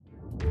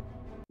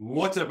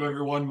What's up,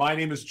 everyone? My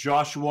name is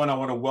Joshua, and I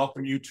want to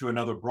welcome you to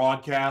another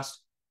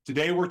broadcast.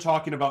 Today, we're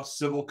talking about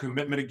civil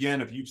commitment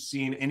again. If you've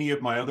seen any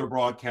of my other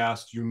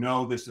broadcasts, you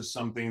know this is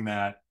something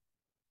that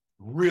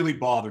really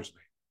bothers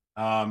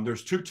me.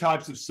 There's two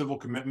types of civil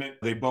commitment.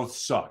 They both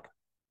suck.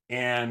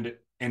 And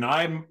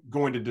I'm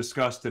going to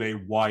discuss today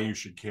why you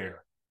should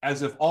care.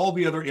 As if all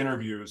the other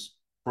interviews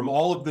from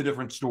all of the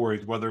different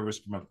stories, whether it was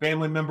from a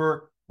family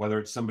member, whether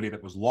it's somebody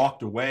that was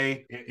locked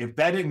away, if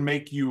that didn't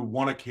make you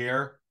want to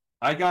care,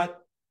 I got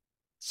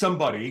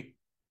somebody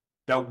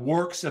that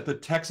works at the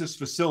Texas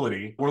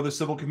facility, one of the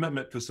civil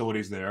commitment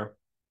facilities there,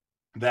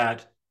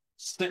 that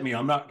sent me.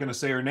 I'm not going to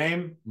say her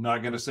name. I'm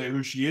not going to say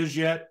who she is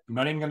yet. I'm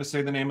not even going to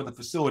say the name of the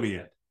facility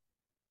yet.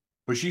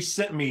 But she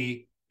sent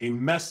me a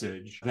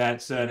message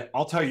that said,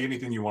 I'll tell you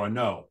anything you want to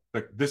know.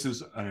 But this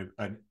is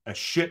a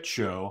shit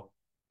show.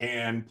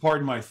 And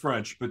pardon my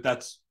French, but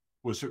that's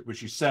what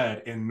she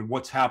said. And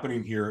what's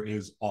happening here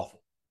is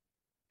awful.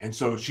 And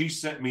so she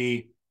sent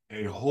me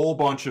a whole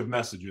bunch of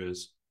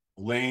messages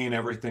laying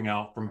everything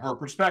out from her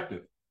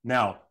perspective.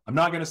 Now, I'm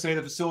not going to say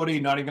the facility,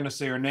 not even going to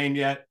say her name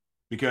yet,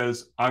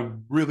 because I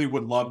really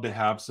would love to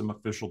have some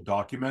official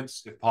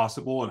documents if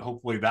possible, and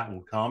hopefully that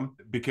will come,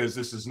 because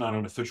this is not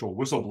an official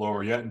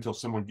whistleblower yet until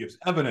someone gives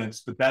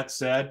evidence. But that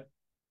said,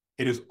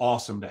 it is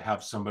awesome to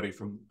have somebody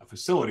from a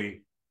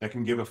facility that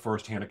can give a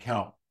firsthand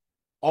account.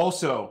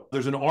 Also,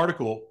 there's an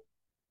article.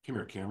 Come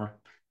here, camera.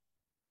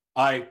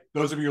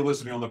 Those of you who are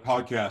listening on the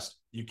podcast,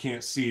 you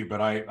can't see, but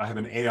I have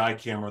an AI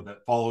camera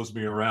that follows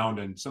me around,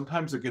 and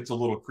sometimes it gets a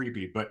little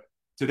creepy, but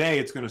today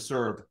it's going to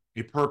serve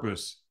a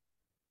purpose.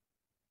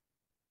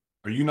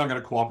 Are you not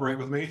going to cooperate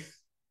with me?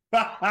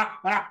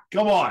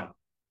 Come on,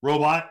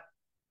 robot.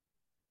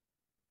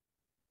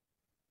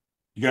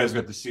 You guys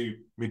got to see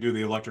me do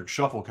the electric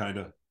shuffle, kind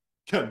of.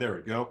 There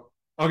we go.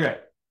 Okay.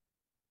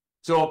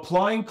 So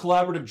applying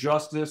collaborative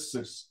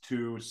justice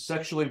to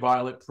sexually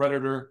violent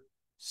predator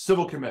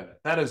civil commitment.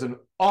 That is an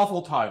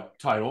awful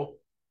title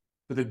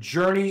for the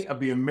journey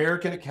of the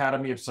American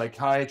Academy of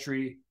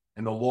Psychiatry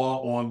and the law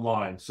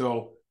online.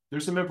 So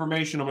there's some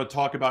information I'm going to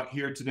talk about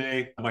here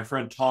today. My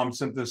friend Tom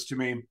sent this to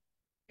me,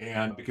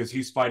 and because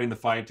he's fighting the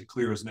fight to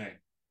clear his name.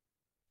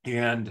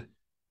 And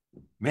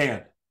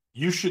man,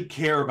 you should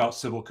care about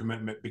civil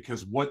commitment,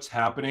 because what's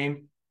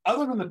happening,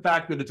 other than the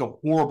fact that it's a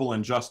horrible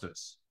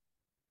injustice,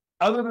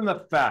 other than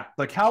the fact,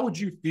 like, how would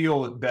you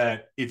feel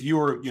that if you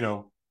were,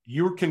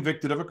 you were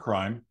convicted of a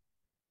crime,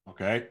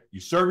 okay,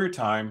 you serve your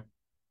time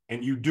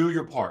and you do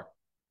your part,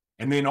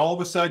 and then all of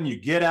a sudden you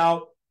get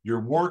out, you're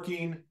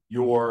working,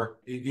 you're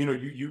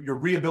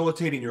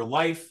rehabilitating your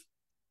life,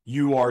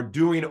 you are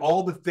doing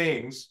all the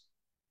things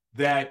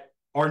that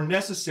are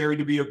necessary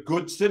to be a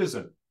good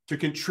citizen, to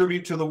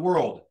contribute to the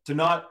world, to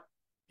not,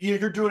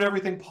 you're doing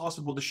everything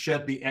possible to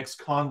shed the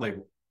ex-con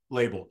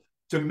label,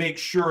 to make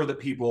sure that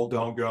people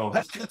don't go,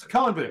 that's a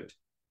convict,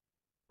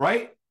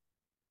 right?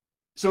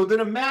 So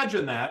then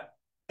imagine that.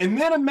 And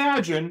then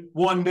imagine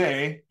one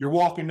day you're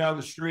walking down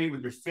the street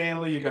with your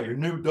family, you got your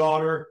new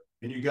daughter,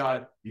 and you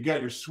got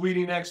your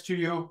sweetie next to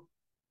you.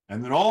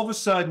 And then all of a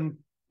sudden,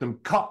 some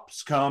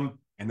cops come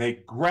and they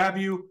grab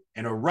you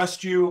and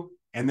arrest you,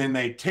 and then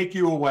they take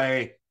you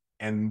away.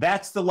 And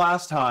that's the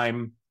last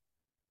time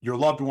your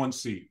loved ones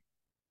see you.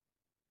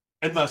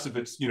 Unless if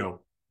it's,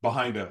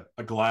 behind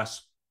a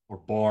glass or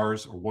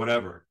bars or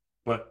whatever.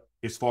 But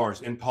as far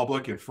as in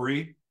public and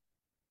free,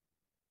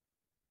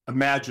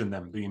 imagine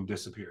them being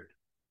disappeared,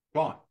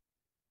 gone.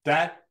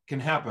 That can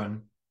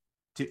happen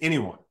to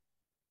anyone.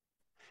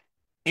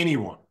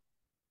 Anyone.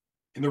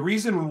 And the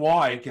reason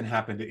why it can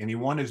happen to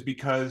anyone is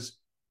because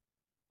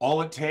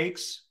all it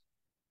takes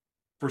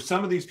for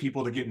some of these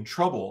people to get in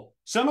trouble,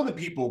 some of the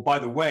people, by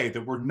the way,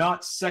 that were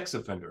not sex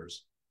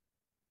offenders,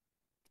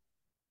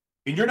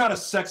 and you're not a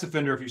sex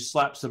offender if you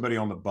slap somebody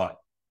on the butt.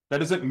 That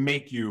doesn't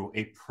make you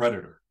a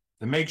predator.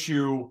 It makes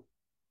you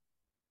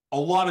a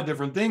lot of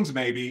different things,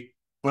 maybe.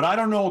 But I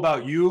don't know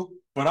about you,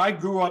 but I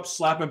grew up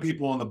slapping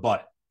people on the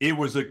butt. It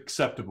was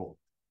acceptable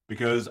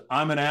because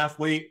I'm an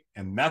athlete,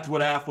 and that's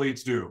what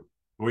athletes do.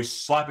 We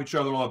slap each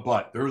other on the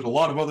butt. There's a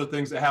lot of other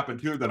things that happen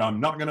too that I'm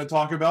not going to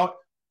talk about,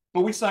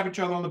 but we slap each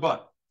other on the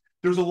butt.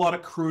 There's a lot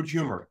of crude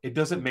humor. It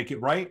doesn't make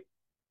it right.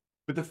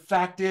 But the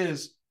fact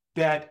is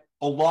that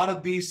a lot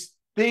of these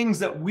things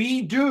that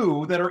we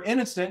do that are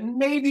innocent, and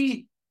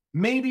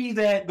maybe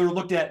that they're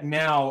looked at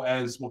now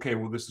as, okay,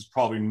 well, this is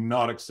probably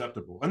not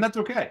acceptable. And that's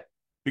okay,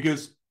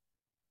 because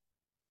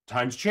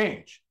times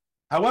change.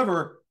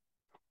 However,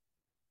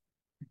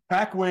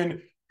 back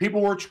when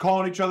people were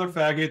calling each other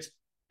faggots,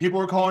 people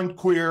were calling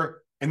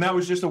queer, and that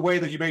was just a way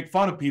that you made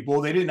fun of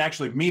people. They didn't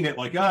actually mean it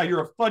like,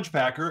 you're a fudge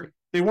packer.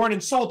 They weren't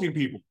insulting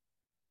people,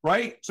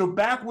 right? So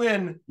back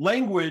when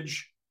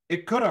language,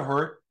 it could have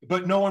hurt,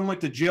 but no one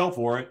went to jail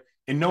for it,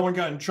 and no one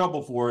got in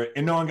trouble for it,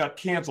 and no one got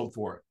canceled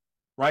for it,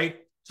 right?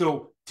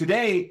 So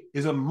today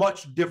is a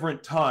much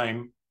different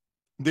time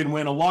than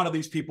when a lot of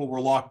these people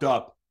were locked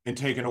up and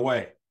taken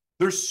away.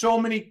 There's so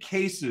many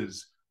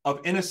cases of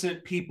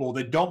innocent people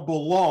that don't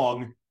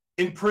belong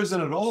in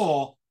prison at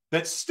all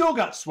that still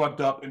got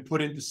swept up and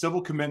put into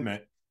civil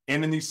commitment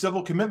And in these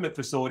civil commitment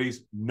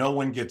facilities, no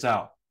one gets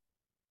out.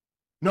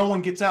 No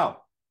one gets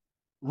out.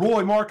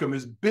 Roy Markham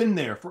has been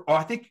there for,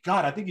 I think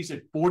he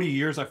said 40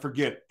 years. I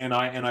forget. And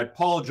I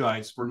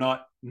apologize for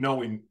not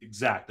knowing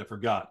exact. I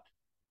forgot.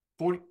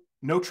 40,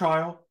 no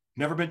trial,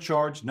 never been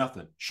charged,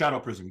 nothing. Shadow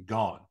prison,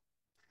 gone.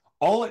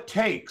 All it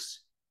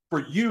takes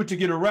for you to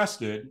get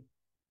arrested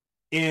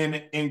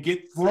and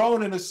get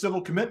thrown in a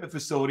civil commitment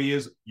facility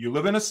is you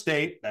live in a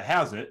state that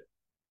has it,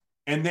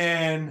 and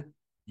then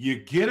you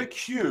get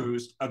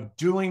accused of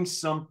doing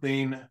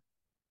something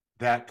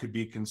that could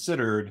be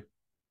considered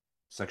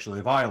sexually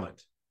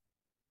violent.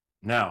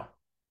 Now,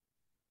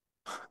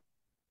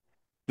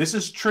 this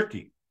is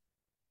tricky,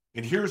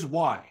 and here's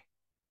why.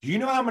 Do you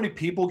know how many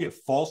people get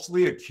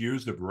falsely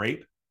accused of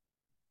rape?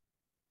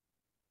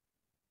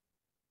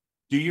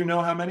 Do you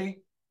know how many?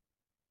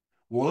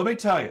 Well, let me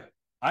tell you,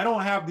 I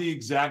don't have the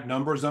exact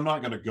numbers. I'm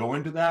not going to go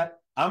into that.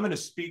 I'm going to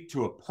speak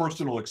to a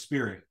personal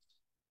experience.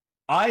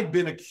 I've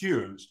been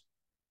accused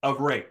of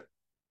rape.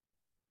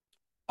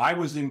 I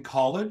was in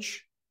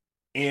college,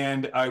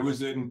 and I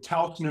was in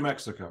Taos, New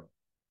Mexico.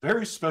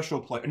 Very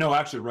special place. No,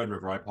 actually, Red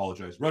River. I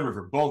apologize. Red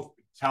River, both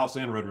Taos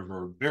and Red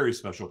River are very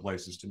special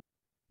places to me.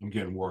 I'm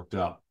getting worked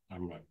up.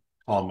 I'm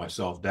calming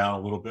myself down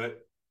a little bit.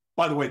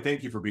 By the way,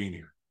 thank you for being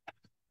here.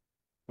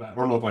 I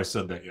don't know if I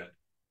said that yet.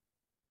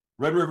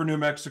 Red River, New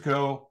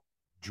Mexico,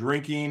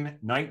 drinking,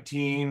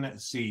 19,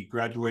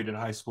 graduated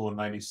high school in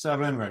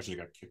 97. We actually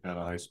got kicked out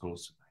of high school in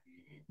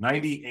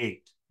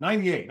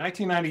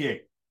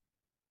 1998.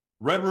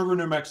 Red River,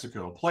 New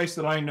Mexico, a place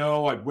that I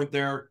know. I went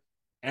there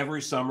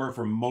every summer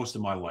for most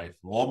of my life.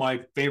 All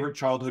my favorite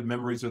childhood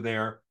memories are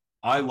there.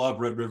 I love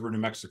Red River, New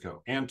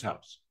Mexico and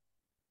Taos.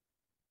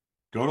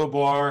 Go to a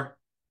bar,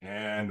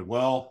 and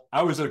well,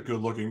 I was a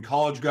good-looking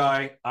college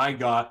guy. I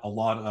had a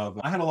lot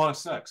of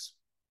sex.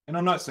 And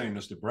I'm not saying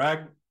this to brag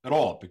at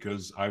all,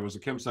 because I was a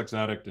chemsex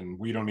addict, and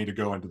we don't need to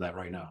go into that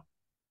right now.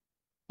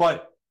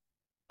 But,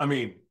 I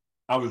mean,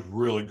 I was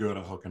really good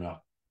at hooking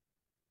up.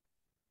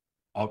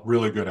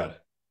 Really good at it.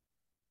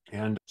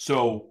 And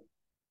so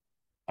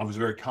I was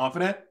very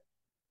confident.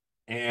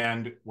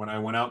 And when I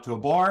went out to a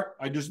bar,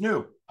 I just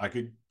knew. I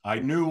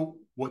knew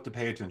what to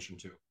pay attention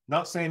to.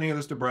 Not saying any of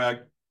this to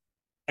brag.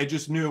 I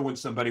just knew when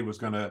somebody was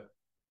going to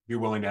be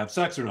willing to have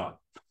sex or not.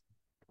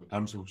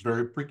 Sometimes it was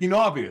very freaking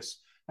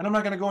obvious. And I'm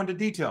not going to go into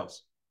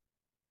details.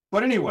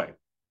 But anyway,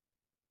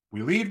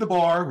 we leave the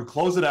bar, we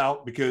close it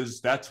out, because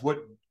that's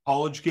what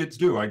college kids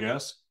do, I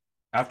guess,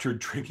 after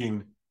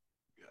drinking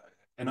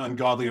an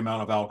ungodly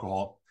amount of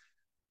alcohol.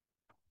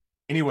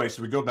 Anyway,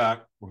 so we go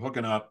back, we're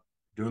hooking up,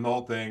 doing the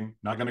whole thing.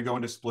 Not going to go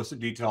into explicit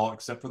detail,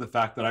 except for the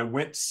fact that I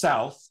went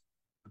south,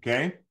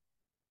 okay?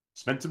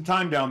 Spent some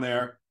time down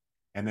there,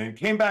 and then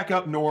came back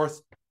up north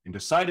and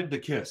decided to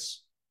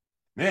kiss.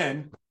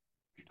 Then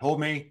he told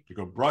me to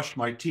go brush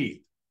my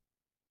teeth.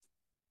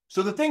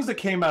 So the things that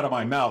came out of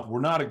my mouth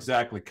were not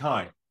exactly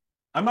kind.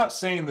 I'm not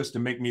saying this to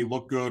make me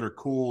look good or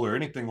cool or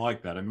anything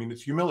like that. I mean,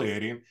 it's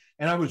humiliating,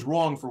 and I was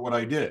wrong for what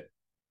I did.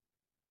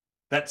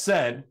 That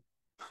said,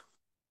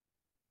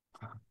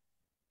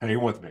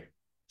 hang with me.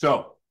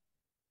 So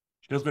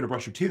she tells me to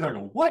brush your teeth. I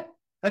go, what?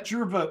 That's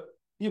your,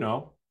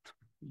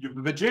 you're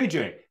the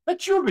JJ.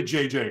 That's your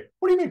JJ.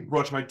 What do you mean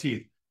brush my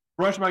teeth?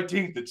 Brush my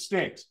teeth, it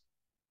stinks.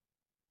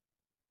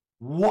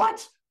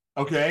 What?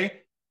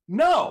 Okay.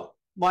 No.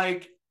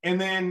 And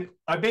then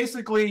I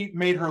basically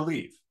made her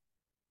leave.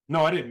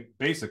 No, I didn't.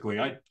 Basically,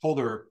 I told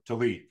her to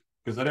leave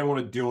because I didn't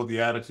want to deal with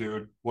the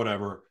attitude,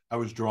 whatever. I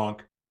was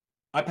drunk.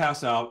 I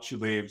pass out. She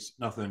leaves.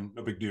 Nothing.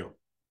 No big deal.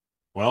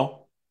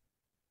 Well,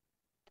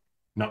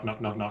 knock,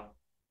 knock, knock, knock.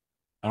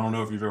 I don't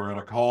know if you've ever had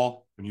a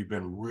call when you've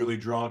been really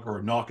drunk, or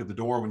a knock at the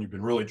door when you've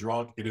been really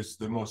drunk. It is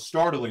the most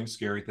startling,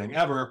 scary thing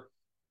ever.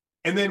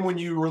 And then when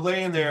you were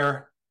laying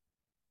there,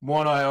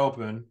 one eye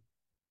open,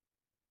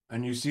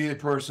 and you see the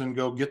person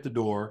go get the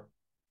door,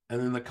 and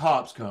then the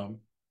cops come,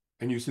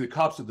 and you see the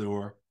cops at the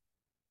door,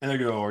 and they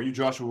go, "Are you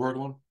Joshua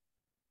Berglan?"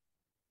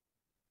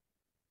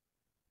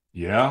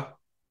 "Yeah."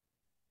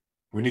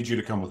 "We need you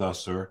to come with us,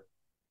 sir."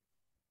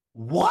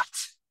 "What?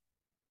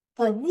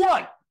 For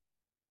what?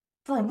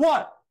 For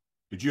what?"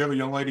 "Did you have a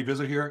young lady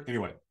visit here?"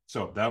 Anyway,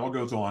 so that all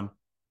goes on.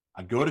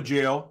 I go to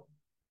jail,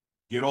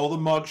 get all the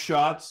mug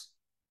shots,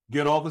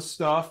 get all the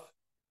stuff,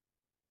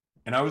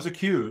 and I was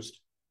accused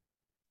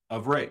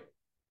of rape,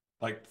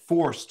 like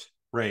forced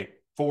rape,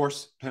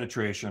 forced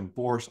penetration,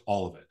 force,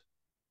 all of it.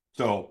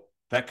 So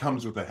that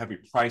comes with a heavy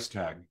price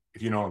tag,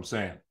 if you know what I'm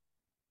saying.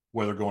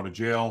 Whether going to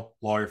jail,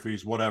 lawyer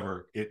fees,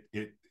 whatever,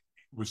 it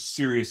was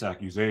serious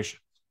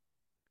accusations.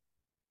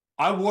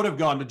 I would have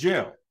gone to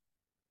jail.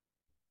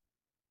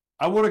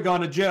 I would have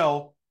gone to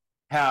jail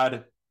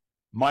had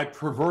my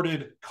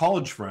perverted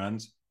college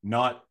friends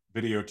not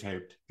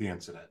videotaped the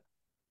incident.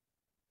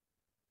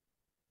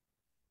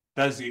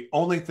 That is the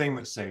only thing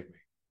that saved me,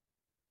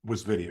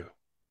 was video.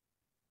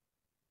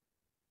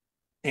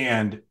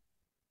 And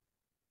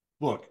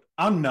look,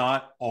 I'm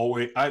not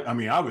always, I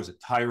mean, I was a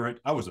tyrant.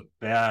 I was a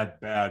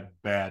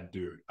bad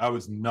dude. I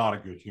was not a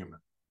good human.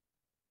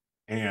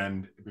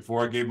 And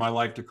before I gave my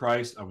life to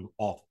Christ, I was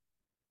awful.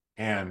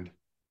 And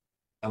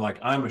like,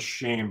 I'm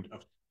ashamed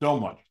of so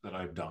much that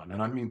I've done.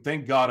 And I mean,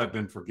 thank God I've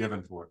been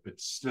forgiven for it,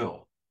 but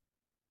still,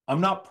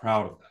 I'm not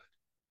proud of that.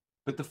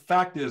 But the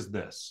fact is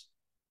this: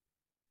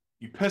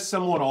 you piss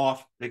someone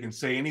off, they can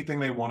say anything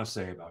they want to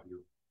say about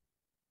you.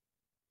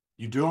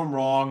 You do them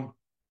wrong,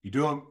 you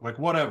do them like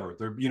whatever.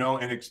 They're,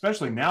 and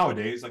especially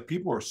nowadays, like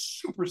people are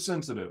super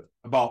sensitive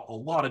about a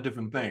lot of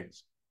different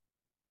things.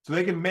 So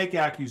they can make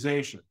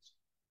accusations.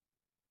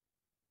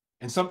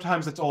 And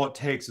sometimes that's all it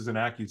takes is an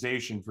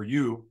accusation for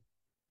you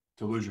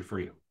to lose your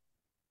freedom.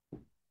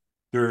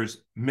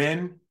 There's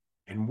men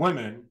and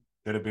women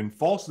that have been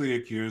falsely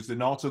accused,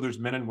 and also there's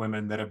men and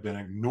women that have been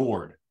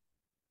ignored,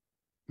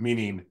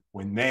 meaning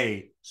when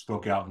they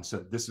spoke out and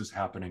said, this is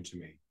happening to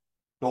me.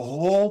 The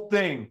whole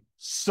thing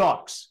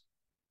sucks.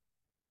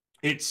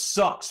 It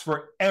sucks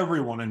for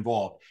everyone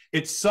involved.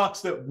 It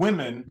sucks that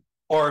women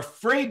are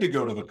afraid to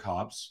go to the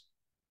cops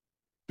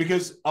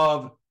because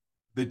of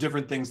the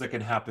different things that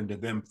can happen to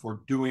them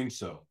for doing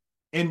so.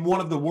 And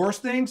one of the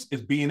worst things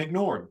is being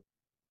ignored.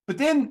 But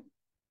then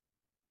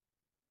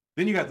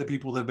you got the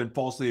people that have been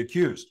falsely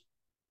accused.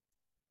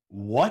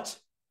 What?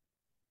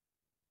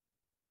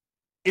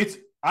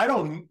 I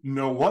don't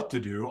know what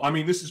to do. I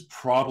mean, this is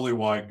probably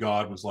why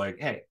God was like,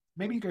 hey,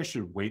 maybe you guys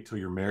should wait till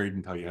you're married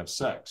until you have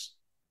sex.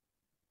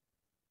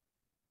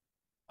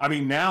 I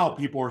mean, now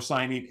people are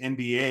signing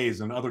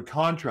NDAs and other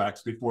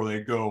contracts before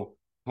they go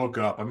hook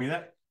up. I mean,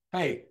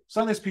 hey,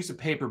 sign this piece of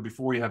paper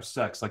before you have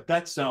sex. Like,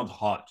 that sounds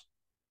hot.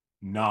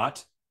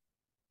 Not.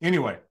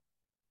 Anyway,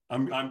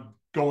 I'm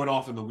going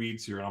off in the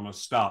weeds here and I'm going to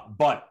stop.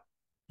 But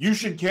you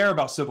should care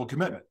about civil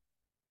commitment.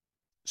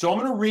 So I'm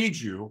going to read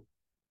you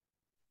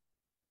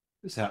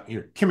this out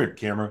here. Come here,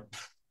 camera.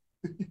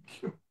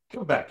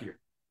 Come back here.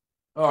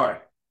 All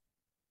right.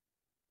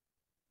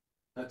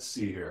 Let's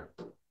see here.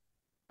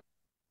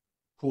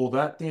 Pull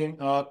that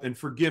thing up and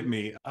forgive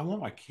me. I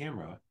want my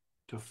camera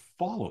to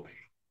follow me.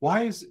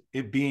 Why is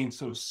it being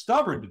so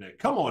stubborn today?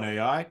 Come on,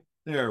 AI.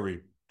 There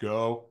we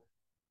go.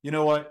 You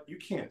know what? You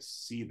can't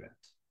see that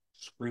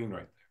screen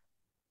right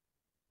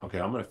there. Okay,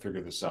 I'm going to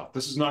figure this out.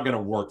 This is not going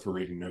to work for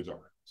reading news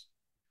articles.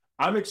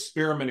 I'm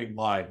experimenting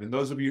live, and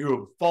those of you who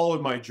have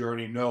followed my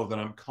journey know that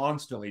I'm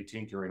constantly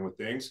tinkering with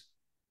things.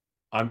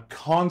 I'm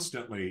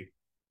constantly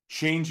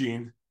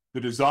changing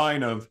the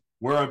design of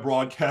where I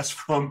broadcast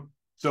from.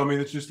 So, I mean,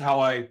 it's just how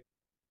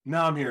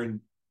now I'm hearing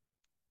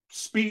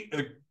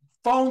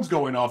phones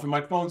going off, and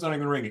my phone's not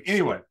even ringing.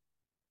 Anyway,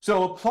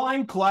 so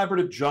applying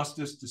collaborative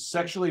justice to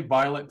sexually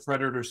violent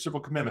predator civil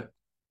commitment.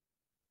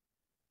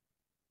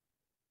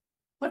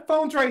 My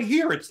phone's right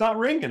here. It's not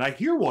ringing. I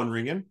hear one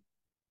ringing.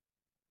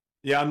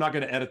 Yeah, I'm not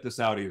going to edit this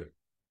out either.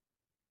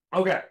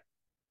 Okay.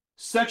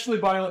 Sexually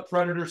violent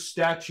predator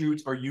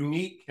statutes are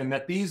unique in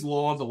that these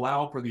laws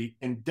allow for the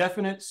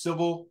indefinite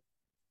civil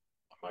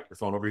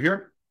microphone over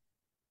here.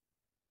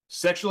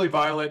 Sexually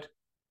violent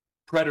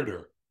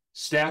predator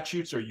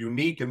statutes are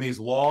unique in these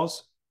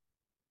laws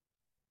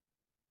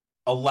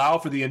allow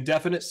for the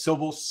indefinite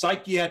civil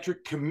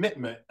psychiatric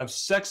commitment of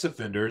sex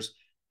offenders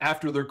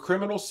after their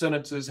criminal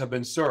sentences have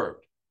been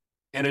served.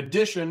 In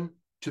addition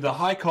to the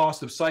high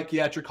cost of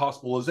psychiatric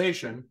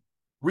hospitalization,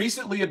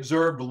 recently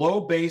observed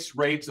low base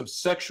rates of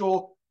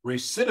sexual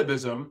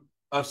recidivism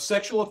of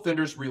sexual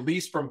offenders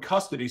released from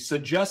custody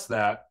suggests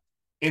that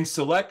in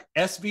select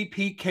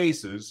SVP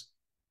cases,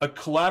 a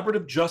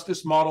collaborative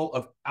justice model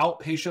of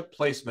outpatient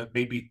placement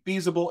may be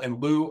feasible in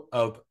lieu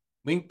of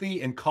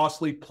lengthy and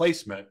costly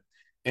placement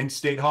in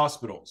state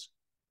hospitals.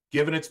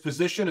 Given its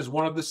position as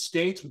one of the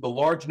states with a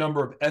large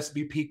number of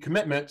SVP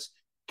commitments,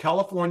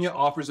 California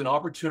offers an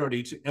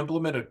opportunity to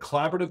implement a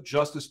collaborative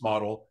justice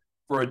model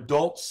for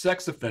adult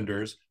sex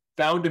offenders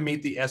found to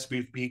meet the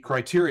SVP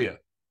criteria.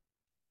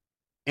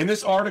 In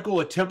this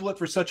article, a template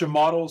for such a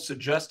model is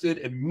suggested.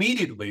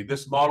 Immediately,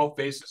 this model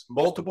faces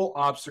multiple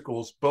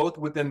obstacles, both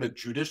within the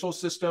judicial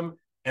system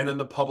and in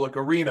the public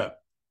arena.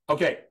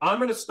 Okay, I'm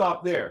going to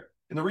stop there.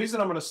 And the reason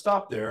I'm going to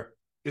stop there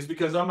is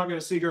because I'm not going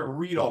to sit here and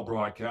read all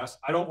broadcasts.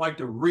 I don't like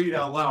to read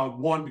out loud.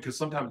 One, because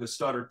sometimes I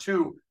stutter.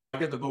 Two, I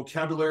get the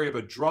vocabulary of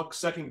a drunk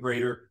second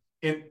grader.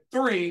 And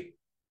three,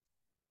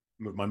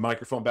 move my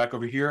microphone back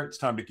over here. It's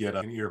time to get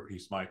an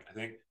earpiece mic, I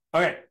think.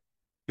 Okay,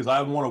 because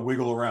I want to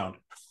wiggle around,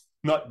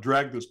 not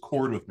drag this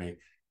cord with me.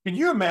 Can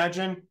you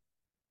imagine? Do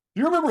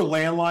you remember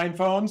landline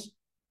phones?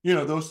 You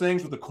know, those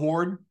things with the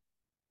cord?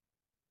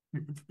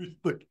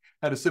 Like,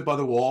 had to sit by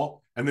the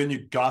wall, and then you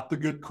got the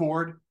good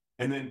cord,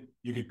 and then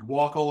you could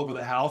walk all over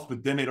the house,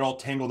 but then it all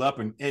tangled up,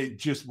 and it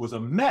just was a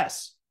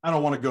mess. I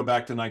don't want to go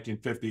back to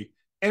 1950.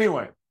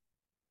 Anyway,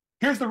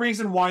 here's the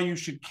reason why you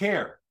should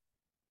care.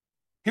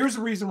 Here's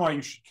the reason why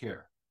you should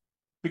care.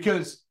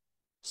 Because,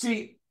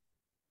 see,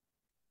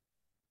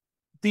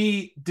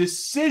 the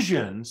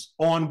decisions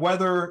on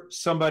whether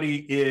somebody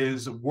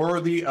is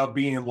worthy of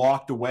being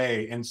locked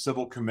away in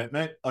civil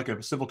commitment, like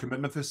a civil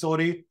commitment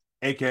facility,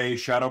 aka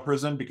shadow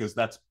prison, because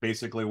that's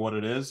basically what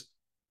it is.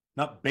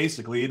 Not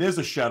basically, it is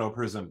a shadow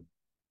prison.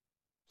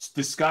 It's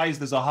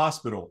disguised as a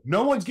hospital.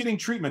 No one's getting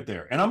treatment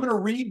there. And I'm going to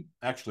read,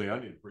 actually, I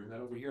need to bring that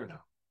over here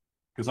now,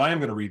 because I am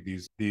going to read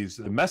these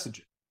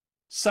messages.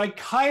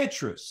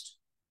 Psychiatrists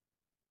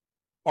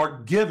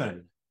are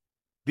given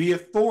the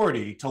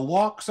authority to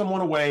lock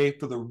someone away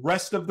for the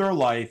rest of their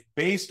life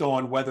based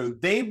on whether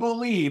they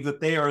believe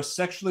that they are a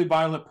sexually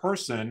violent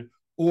person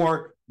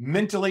or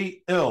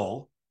mentally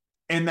ill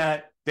and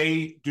that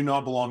they do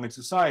not belong in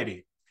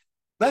society.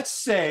 Let's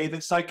say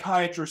that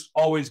psychiatrists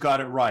always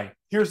got it right.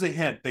 Here's a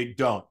hint, they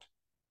don't.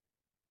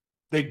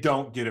 They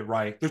don't get it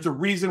right. There's a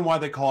reason why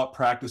they call it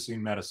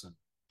practicing medicine.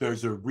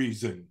 There's a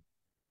reason.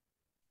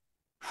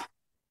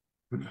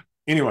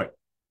 Anyway,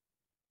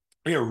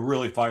 I get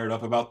really fired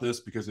up about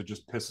this because it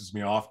just pisses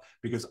me off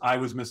because I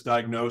was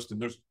misdiagnosed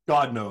and there's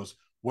God knows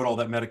what all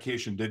that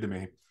medication did to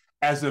me,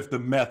 as if the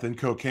meth and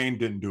cocaine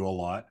didn't do a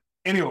lot.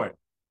 Anyway,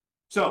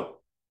 so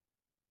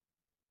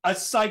a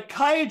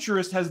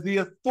psychiatrist has the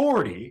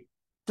authority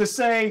to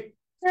say,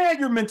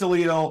 you're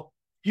mentally ill.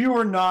 You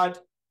are not,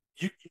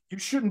 you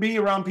shouldn't be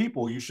around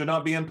people. You should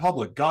not be in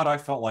public. God, I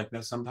felt like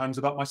that sometimes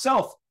about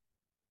myself,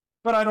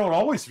 but I don't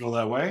always feel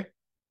that way.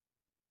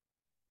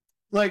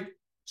 Like,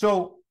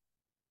 so,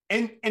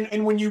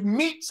 and when you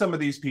meet some of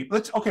these people,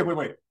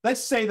 wait.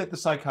 Let's say that the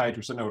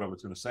psychiatrist, I know what I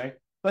was going to say.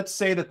 Let's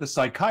say that the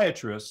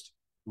psychiatrist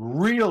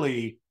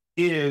really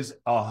is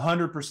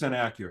 100%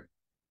 accurate.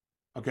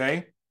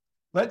 Okay.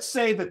 Let's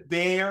say that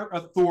their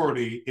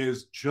authority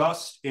is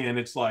just in,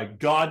 it's like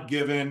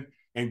God-given,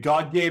 and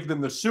God gave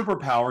them the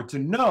superpower to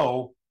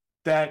know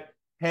that,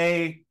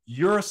 hey,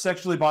 you're a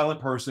sexually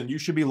violent person. You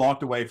should be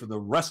locked away for the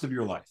rest of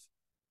your life.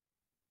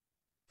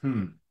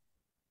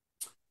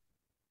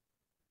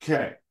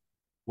 Okay.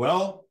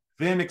 Well,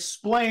 then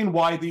explain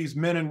why these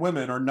men and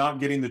women are not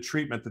getting the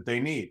treatment that they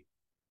need.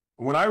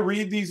 When I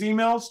read these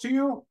emails to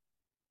you,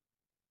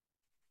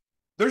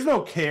 there's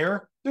no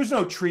care. There's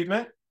no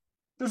treatment.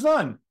 There's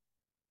none.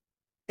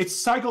 It's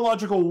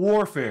psychological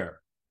warfare.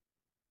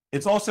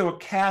 It's also a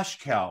cash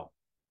cow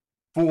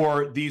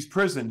for these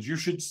prisons. You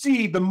should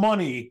see the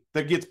money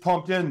that gets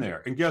pumped in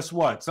there. And guess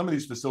what? Some of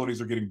these facilities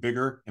are getting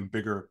bigger and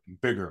bigger and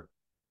bigger.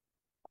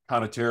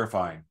 Kind of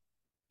terrifying.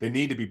 They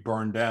need to be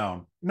burned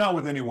down, not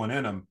with anyone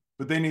in them,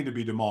 but they need to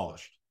be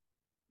demolished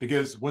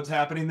because what's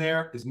happening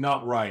there is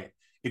not right.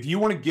 If you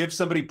want to give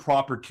somebody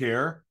proper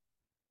care,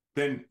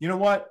 then you know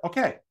what?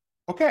 Okay.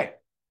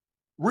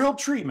 Real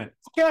treatment.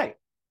 Okay.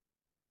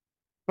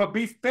 But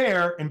be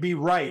fair and be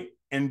right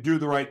and do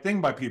the right thing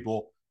by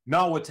people,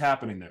 not what's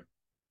happening there.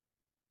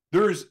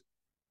 There's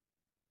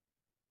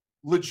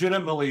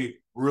legitimately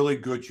really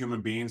good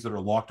human beings that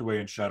are locked away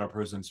in shadow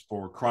prisons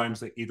for crimes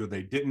that either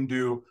they didn't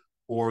do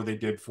or they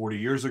did 40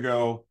 years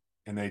ago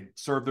and they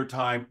served their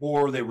time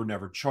or they were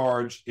never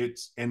charged.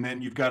 And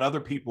then you've got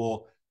other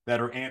people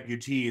that are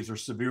amputees or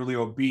severely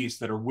obese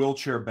that are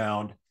wheelchair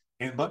bound.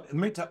 And let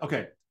me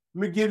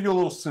give you a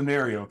little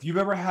scenario. If you've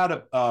ever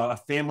had a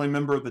family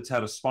member that's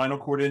had a spinal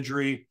cord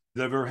injury,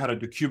 they've ever had a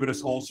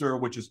decubitus ulcer,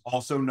 which is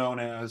also known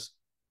as,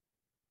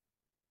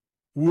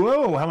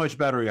 whoa, how much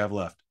battery I have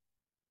left?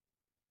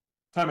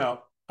 Time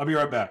out. I'll be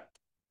right back.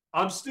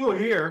 I'm still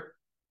here,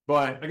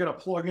 but I got to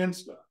plug in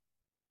stuff.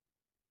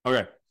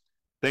 Okay.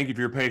 Thank you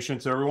for your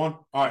patience, everyone.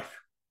 All right.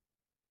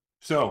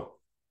 So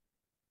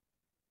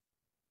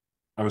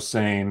I was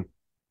saying,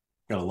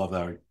 gotta love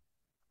that I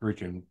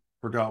freaking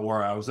forgot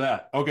where I was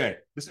at. Okay.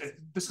 This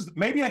is,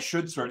 maybe I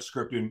should start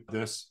scripting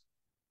this.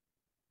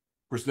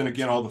 Of course, then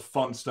again, all the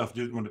fun stuff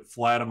wouldn't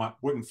fly out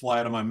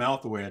of my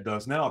mouth the way it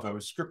does now if I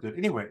was scripted.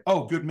 Anyway,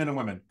 good men and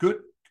women. Good.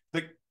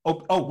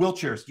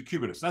 Wheelchairs,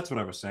 decubitus. That's what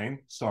I was saying.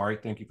 Sorry.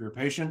 Thank you for your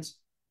patience.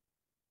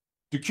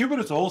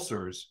 Decubitus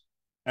ulcers,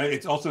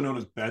 it's also known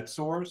as bed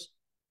sores.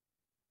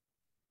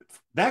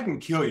 That can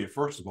kill you,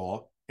 first of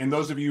all. And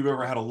those of you who've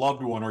ever had a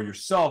loved one or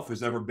yourself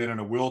has ever been in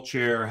a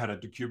wheelchair, had a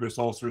decubitus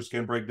ulcer,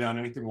 skin breakdown,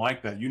 anything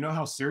like that, you know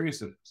how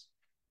serious it is.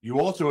 You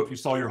also, if you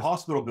saw your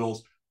hospital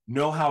bills,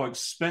 know how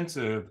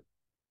expensive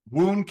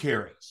wound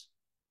care is.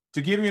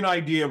 To give you an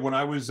idea, when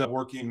I was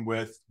working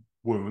with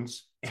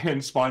wounds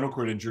and spinal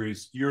cord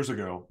injuries years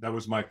ago, that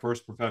was my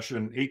first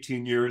profession,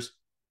 18 years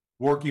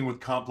working with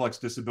complex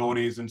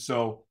disabilities. And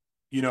so,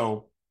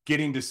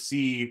 getting to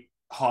see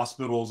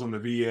hospitals and the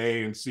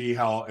VA and see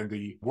how, and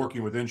the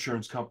working with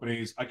insurance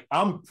companies,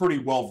 I'm pretty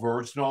well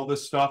versed in all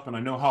this stuff and I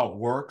know how it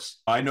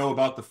works. I know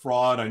about the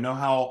fraud. I know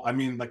how,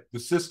 the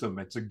system,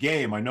 it's a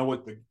game. I know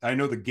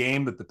the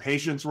game that the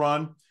patients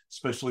run,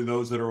 especially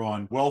those that are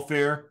on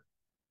welfare.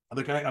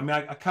 I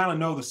kind of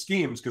know the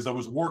schemes because I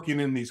was working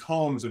in these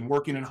homes and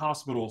working in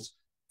hospitals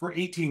for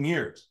 18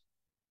 years.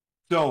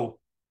 So,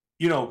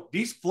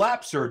 these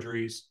flap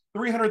surgeries,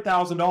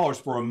 $300,000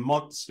 for a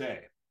month stay.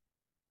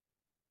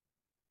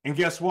 And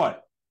guess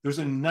what? There's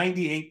a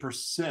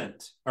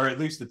 98%, or at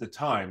least at the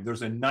time,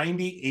 there's a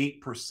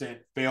 98%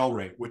 fail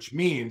rate, which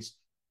means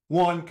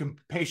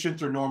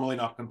patients are normally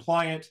not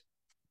compliant,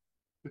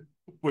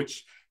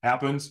 which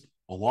happens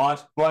a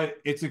lot, but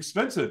it's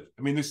expensive.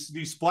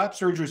 These flap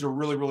surgeries are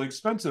really, really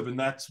expensive. And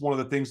that's one of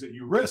the things that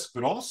you risk.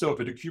 But also if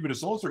a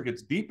decubitus ulcer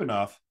gets deep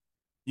enough,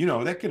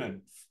 that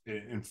can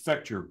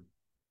infect your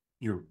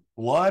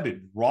blood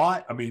and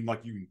rot. You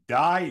can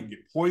die, you can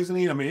get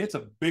poisoning. It's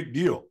a big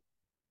deal.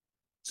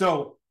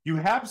 So you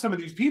have some of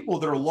these people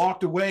that are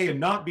locked away and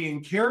not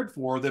being cared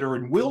for, that are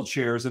in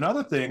wheelchairs and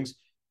other things.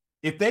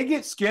 If they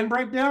get skin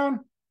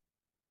breakdown,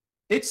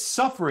 it's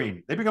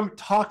suffering. They become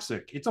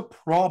toxic. It's a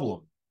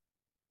problem.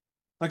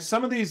 Like,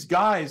 some of these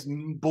guys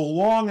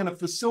belong in a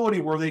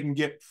facility where they can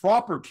get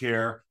proper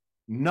care,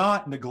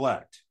 not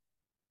neglect.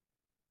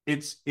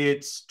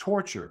 It's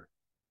torture.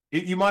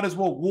 You might as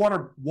well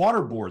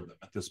waterboard them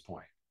at this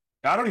point.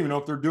 I don't even know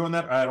if they're doing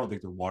that. I don't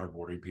think they're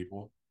waterboarding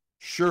people.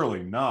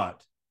 Surely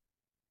not.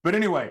 But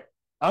anyway,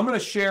 I'm going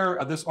to share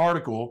this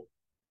article,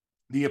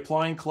 The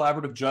Applying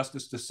Collaborative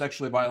Justice to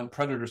Sexually Violent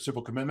Predator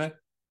Civil Commitment.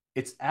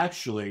 It's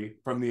actually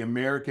from the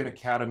American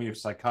Academy of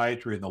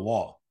Psychiatry and the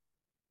Law.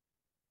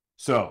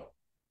 So,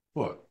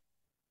 look,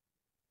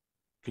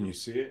 can you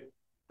see it?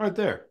 Right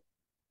there.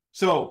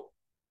 So,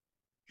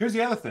 here's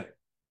the other thing.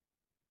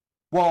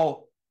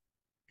 Well,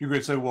 you're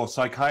going to say, well,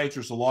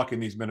 psychiatrists are locking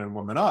these men and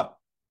women up.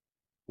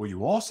 What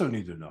you also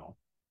need to know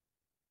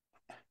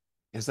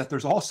is that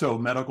there's also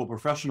medical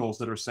professionals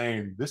that are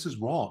saying this is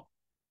wrong.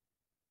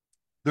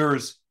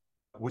 There's,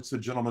 what's the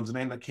gentleman's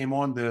name that came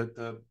on,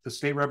 the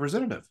state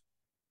representative?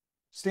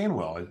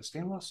 Stanwell. Is it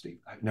Stanwell? Steve?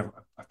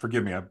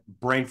 Forgive me, I'm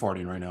brain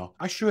farting right now.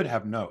 I should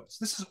have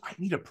notes. I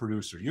need a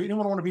producer. You don't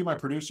want to be my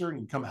producer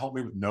and come help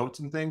me with notes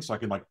and things so I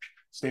can like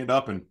stand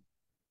up and,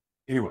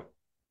 anyway,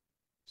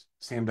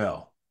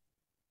 Sandell.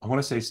 I want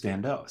to say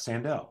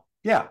Sandell.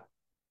 Yeah.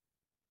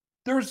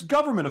 There's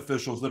government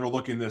officials that are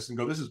looking at this and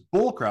go, this is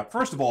bullcrap.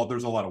 First of all,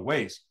 there's a lot of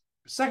waste.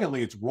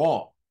 Secondly, it's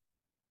wrong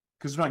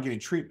because they're not getting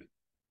treatment.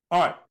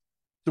 All right.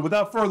 So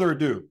without further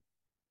ado,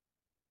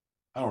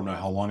 I don't know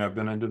how long I've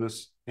been into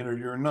this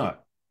interview or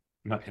not.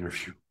 Not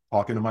interview,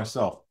 talking to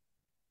myself.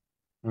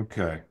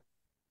 Okay.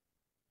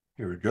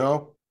 Here we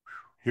go.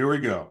 Here we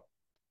go.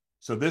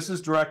 So this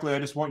is directly, I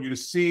just want you to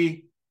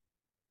see,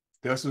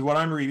 this is what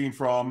I'm reading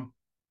from.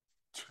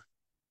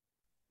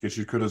 Guess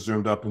you could have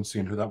zoomed up and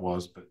seen who that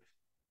was, but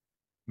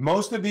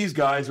most of these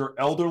guys are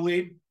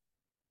elderly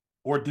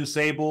or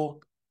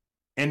disabled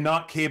and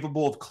not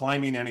capable of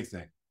climbing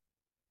anything.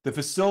 The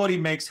facility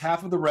makes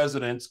half of the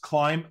residents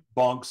climb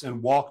bunks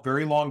and walk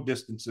very long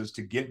distances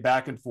to get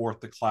back and forth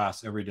to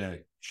class every day.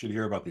 You should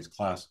hear about these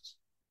classes.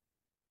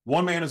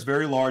 One man is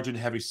very large and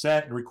heavy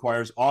set and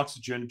requires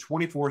oxygen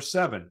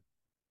 24/7.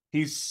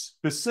 He's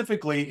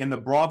specifically in the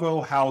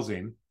Bravo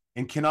housing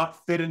and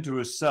cannot fit into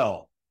his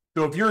cell.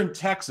 So if you're in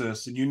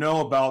Texas and you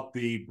know about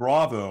the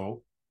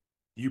Bravo,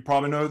 you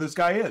probably know who this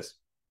guy is.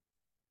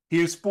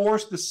 He is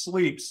forced to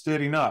sleep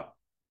sitting up.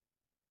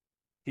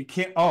 He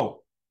can't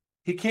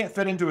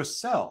fit into a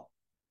cell.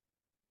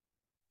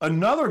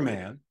 Another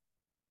man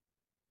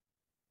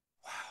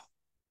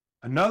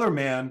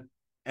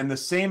in the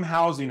same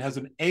housing has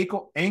an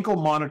ankle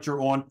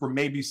monitor on for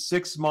maybe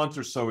 6 months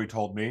or so, he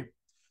told me.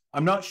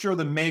 I'm not sure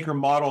the make or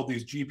model of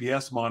these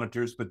GPS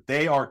monitors, but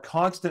they are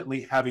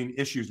constantly having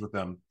issues with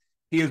them.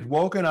 He is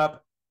woken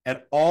up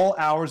at all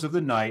hours of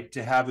the night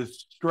to have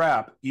his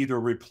strap either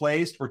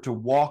replaced or to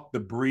walk the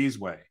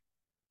breezeway.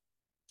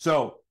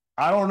 So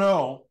I don't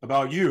know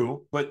about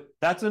you, but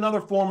that's another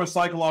form of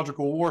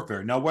psychological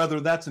warfare. Now, whether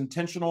that's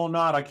intentional or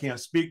not, I can't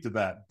speak to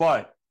that.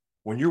 But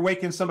when you're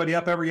waking somebody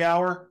up every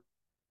hour,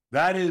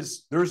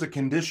 there's a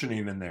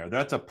conditioning in there.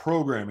 That's a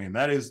programming.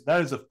 That is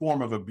a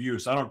form of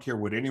abuse. I don't care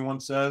what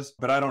anyone says,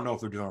 but I don't know if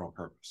they're doing it on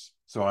purpose.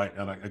 So I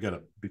got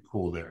to be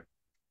cool there.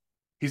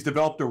 He's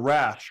developed a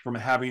rash from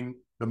having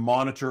the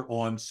monitor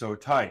on so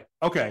tight.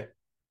 Okay,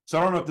 so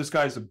I don't know if this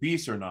guy's a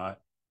beast or not,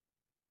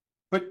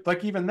 but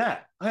like even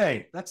that,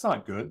 hey, that's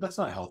not good. That's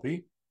not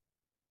healthy.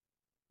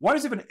 Why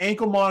does he have an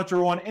ankle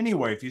monitor on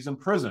anyway if he's in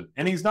prison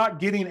and he's not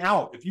getting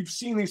out? If you've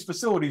seen these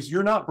facilities,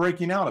 you're not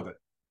breaking out of it.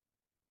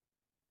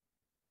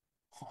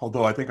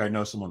 Although I think I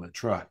know someone that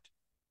tried.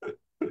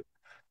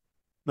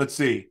 Let's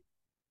see.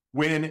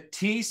 When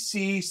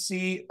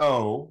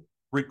TCCO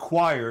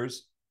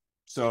requires,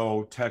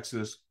 so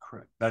Texas,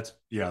 correct.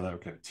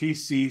 Okay.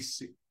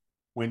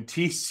 When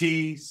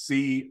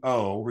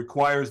TCCO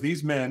requires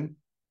these men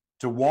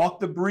to walk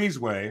the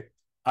breezeway,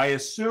 I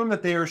assume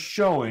that they are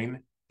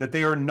showing that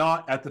they are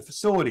not at the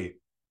facility.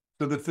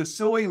 So the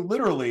facility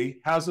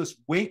literally has us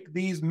wake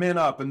these men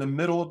up in the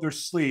middle of their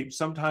sleep,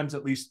 sometimes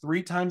at least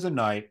 3 times a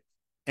night,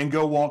 and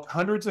go walk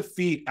hundreds of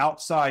feet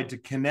outside to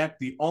connect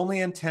the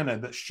only antenna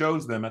that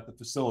shows them at the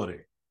facility.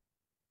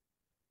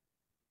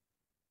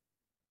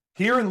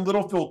 Here in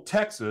Littlefield,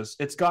 Texas,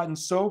 it's gotten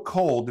so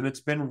cold and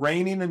it's been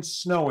raining and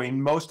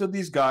snowing. Most of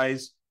these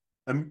guys'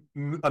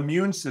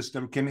 immune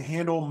system can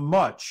handle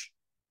much.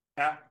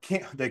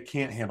 They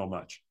can't handle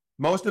much.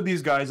 Most of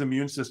these guys'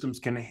 immune systems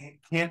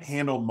can't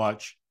handle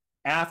much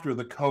after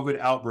the COVID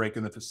outbreak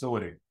in the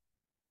facility.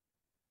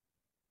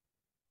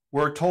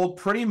 We're told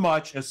pretty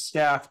much as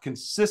staff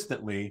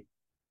consistently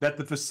that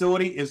the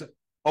facility is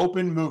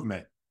open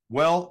movement.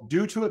 Well,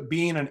 due to it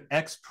being an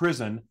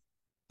ex-prison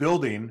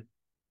building,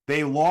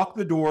 they lock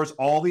the doors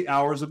all the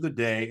hours of the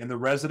day, and the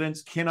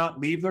residents cannot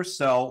leave their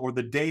cell or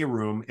the day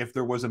room if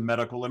there was a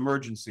medical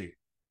emergency.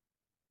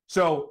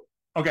 So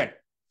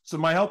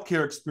my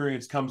healthcare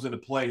experience comes into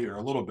play here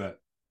a little bit,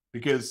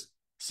 because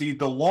See,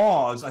 the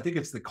laws, I think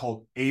it's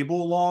called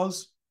ABLE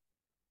laws.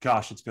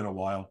 Gosh, it's been a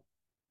while.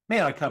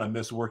 Man, I kind of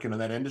miss working in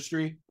that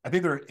industry. I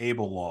think they're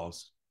ABLE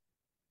laws.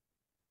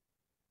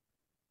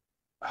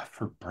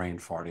 For brain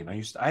farting.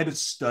 I had to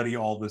study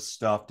all this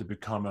stuff to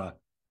become a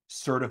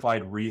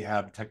certified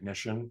rehab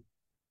technician.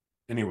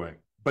 Anyway,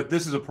 but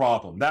this is a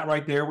problem. That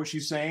right there, what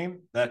she's saying,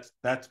 that's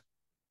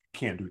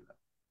can't do that.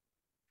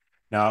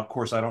 Now, of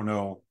course, I don't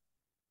know.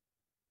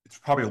 It's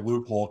probably a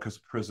loophole because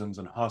of prisons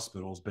and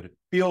hospitals, but it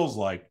feels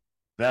like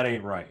that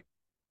ain't right. It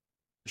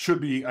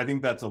should be, I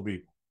think that's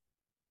illegal.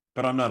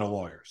 But I'm not a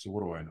lawyer, so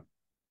what do I know?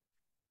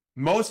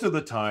 Most of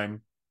the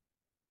time,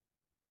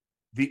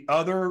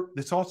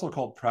 it's also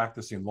called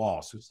practicing law,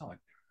 so it's not like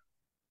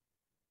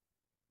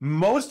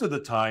most of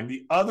the time,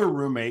 the other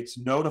roommates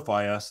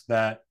notify us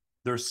that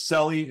their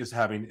cellie is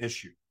having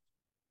issues.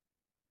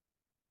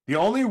 The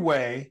only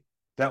way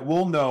that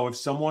we'll know if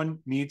someone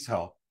needs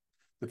help,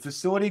 the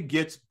facility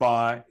gets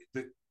by,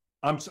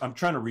 I'm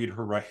trying to read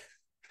her right.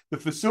 The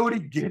facility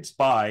gets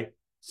by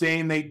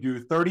saying they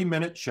do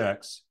 30-minute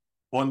checks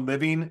on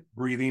living,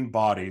 breathing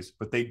bodies,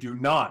 but they do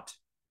not.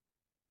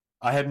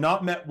 I have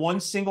not met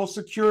one single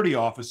security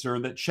officer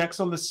that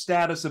checks on the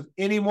status of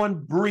anyone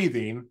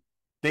breathing.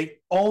 They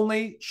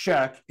only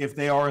check if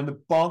they are in the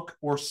bunk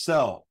or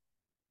cell.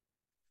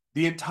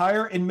 The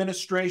entire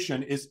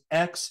administration is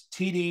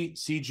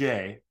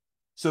ex-TDCJ,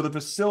 so the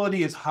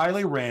facility is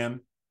highly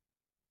ran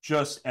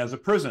just as a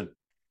prison.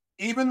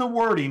 Even the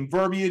wording,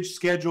 verbiage,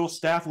 schedule,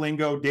 staff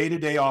lingo,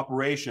 day-to-day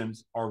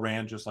operations are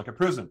ran just like a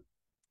prison,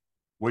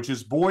 which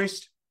is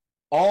voiced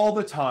all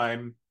the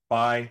time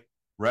by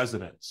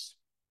residents.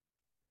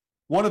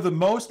 One of the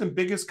most and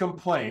biggest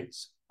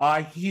complaints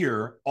I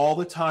hear all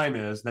the time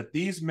is that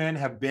these men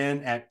have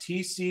been at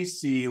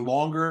TCC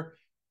longer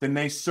than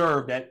they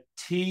served at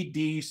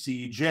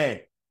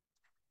TDCJ.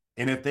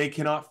 And if they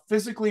cannot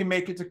physically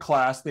make it to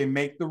class, they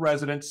make the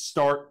residents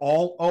start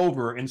all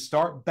over and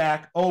start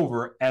back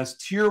over as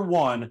tier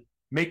 1,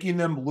 making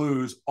them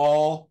lose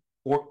all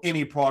or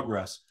any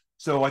progress.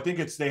 So I think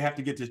they have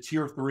to get to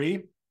tier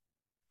 3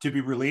 to be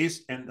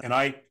released. And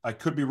I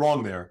could be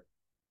wrong there.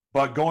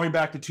 But going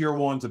back to tier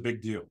 1 is a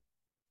big deal.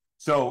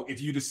 So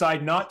if you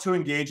decide not to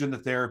engage in the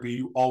therapy,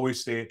 you always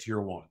stay at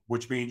tier 1,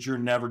 which means you're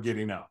never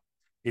getting out.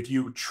 If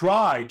you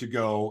try to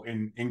go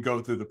and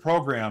go through the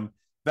program,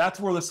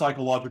 that's where the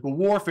psychological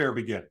warfare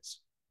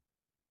begins.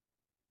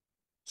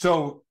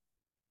 So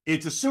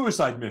it's a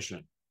suicide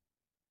mission,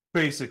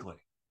 basically.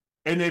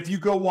 And if you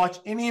go watch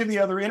any of the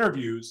other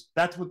interviews,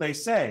 that's what they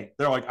say.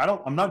 They're like,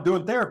 I'm not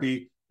doing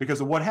therapy because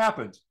of what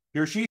happens.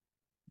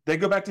 They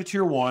go back to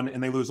tier 1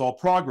 and they lose all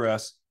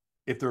progress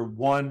if they're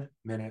 1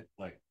 minute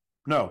late.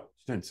 No,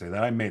 she didn't say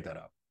that. I made that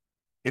up.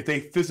 If they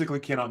physically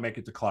cannot make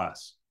it to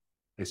class,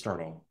 they start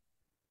over.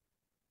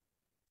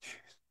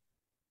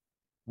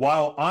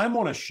 While I'm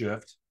on a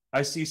shift,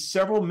 I see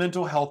several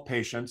mental health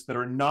patients that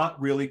are not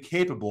really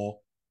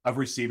capable of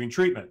receiving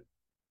treatment.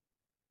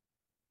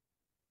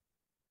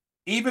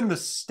 Even the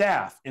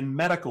staff in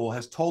medical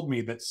has told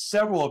me that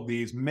several of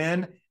these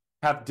men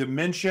have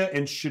dementia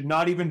and should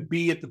not even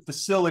be at the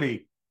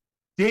facility.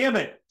 Damn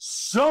it,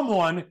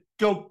 someone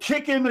go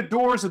kick in the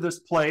doors of this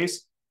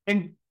place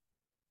and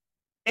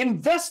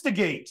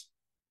investigate.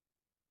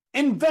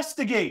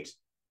 Investigate.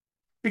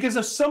 Because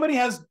if somebody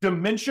has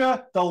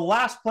dementia, the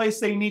last place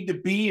they need to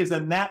be is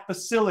in that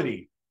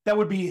facility. That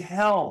would be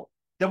hell.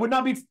 That would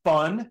not be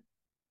fun.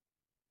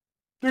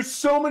 There's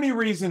so many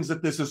reasons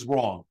that this is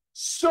wrong.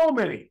 So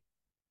many.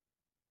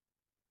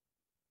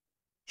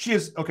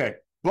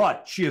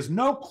 But she has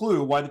no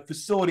clue why the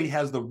facility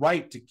has the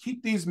right to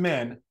keep these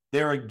men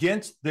there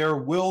against their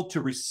will to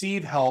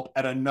receive help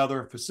at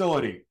another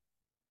facility.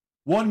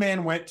 One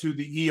man went to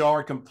the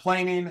ER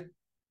complaining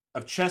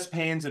of chest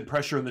pains and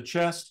pressure in the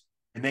chest,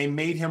 and they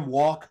made him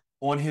walk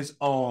on his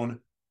own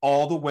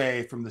all the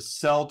way from the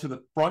cell to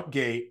the front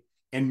gate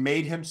and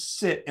made him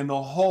sit in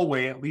the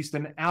hallway at least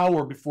an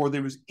hour before they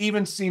was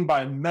even seen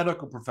by a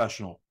medical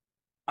professional.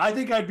 I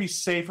think I'd be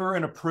safer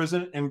in a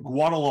prison in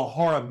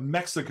Guadalajara,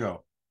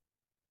 Mexico.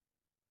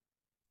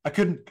 I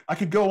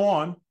could go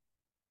on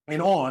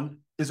and on.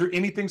 Is there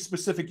anything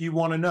specific you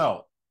want to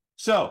know?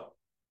 So,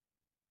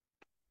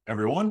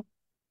 everyone,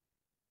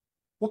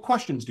 what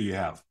questions do you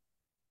have?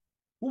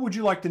 What would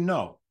you like to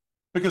know?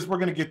 Because we're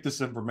going to get this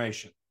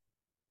information.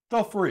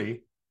 Feel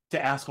free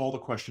to ask all the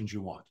questions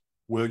you want.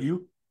 Will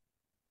you?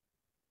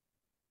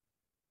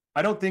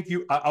 I don't think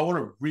you, I want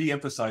to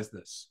re-emphasize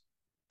this.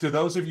 To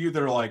those of you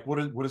that are like,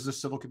 what is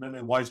this civil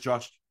commitment? Why is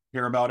Josh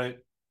here about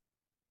it?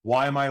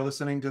 Why am I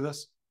listening to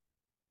this?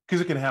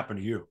 Because it can happen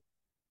to you.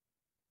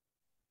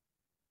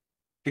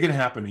 It can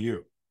happen to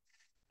you.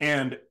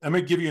 And I'm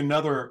going to give you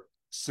another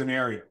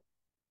scenario.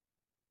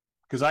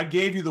 Because I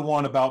gave you the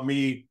one about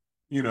me,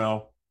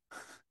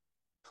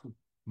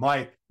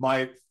 my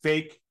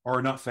fake,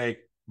 or not fake,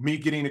 me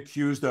getting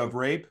accused of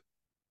rape,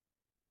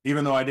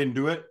 even though I didn't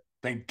do it.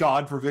 Thank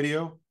God for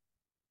video.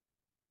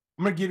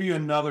 I'm going to give you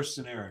another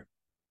scenario.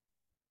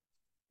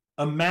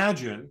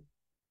 Imagine,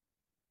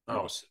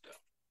 sit down.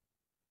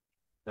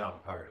 Now I'm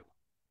tired.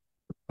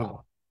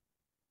 Oh.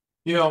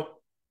 I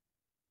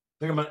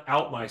think I'm going to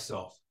out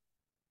myself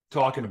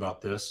talking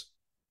about this,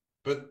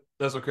 but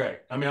that's okay.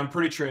 I mean, I'm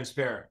pretty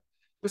transparent.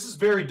 This is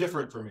very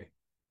different for me.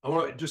 I'm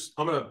going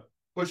to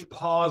push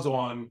pause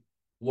on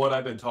what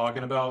I've been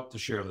talking about to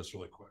share this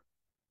really quick.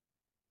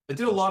 I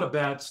did a lot of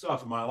bad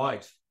stuff in my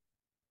life.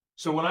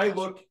 So when I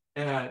look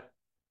at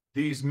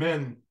these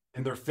men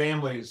and their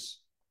families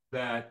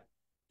that,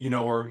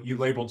 or you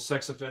labeled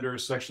sex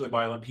offenders, sexually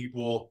violent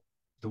people,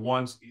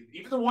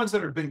 even the ones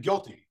that have been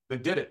guilty,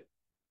 that did it,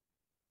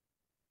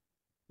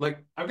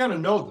 like, I've got to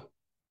know them,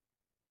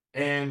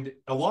 and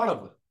a lot of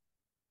them.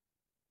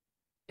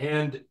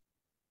 And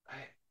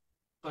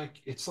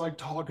it's like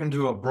talking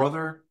to a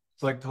brother.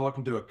 It's like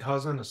talking to a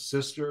cousin, a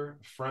sister,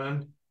 a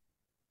friend.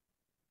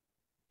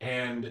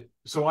 And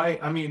so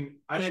I mean,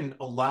 I didn't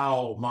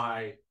allow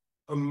my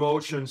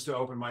emotions to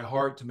open my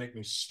heart to make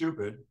me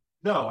stupid.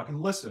 No, I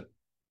can listen.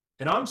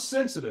 And I'm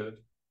sensitive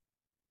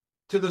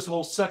to this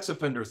whole sex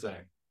offender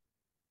thing.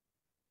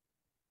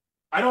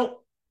 I don't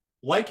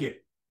like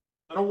it.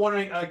 I don't want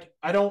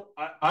to,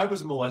 I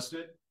was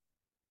molested.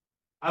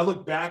 I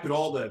look back at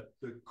all the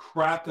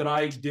crap that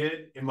I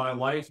did in my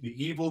life,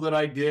 the evil that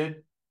I did.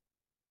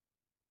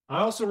 I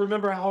also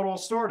remember how it all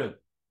started.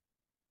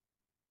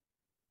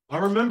 I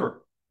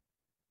remember.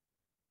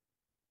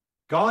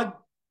 God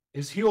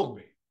has healed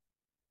me.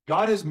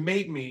 God has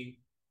made me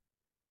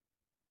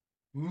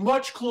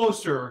much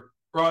closer,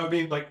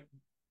 probably, like,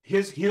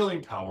 his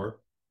healing power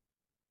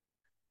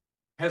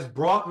has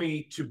brought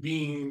me to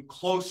being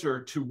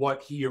closer to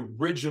what he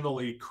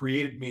originally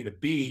created me to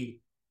be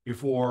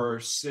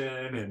before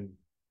sin and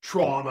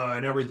trauma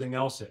and everything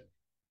else.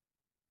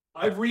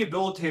 I've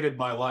rehabilitated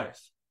my life.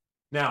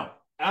 Now,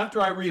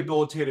 after I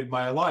rehabilitated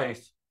my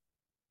life,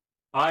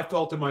 I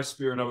felt in my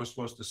spirit I was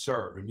supposed to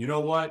serve. And you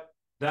know what?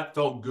 That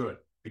felt good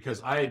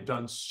because I had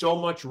done so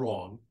much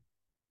wrong.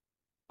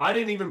 I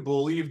didn't even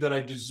believe that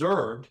I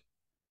deserved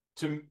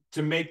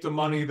to make the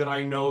money that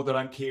I know that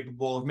I'm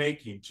capable of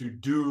making, to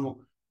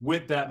do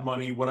with that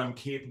money what I'm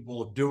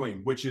capable of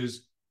doing, which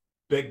is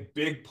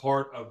big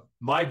part of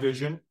my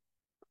vision,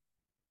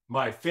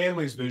 my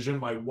family's vision,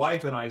 my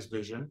wife and I's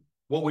vision,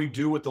 what we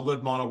do with the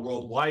Live Mono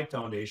Worldwide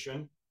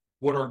Foundation,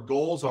 what our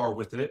goals are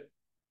with it.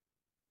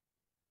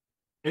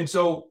 And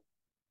so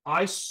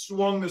I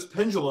swung this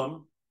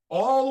pendulum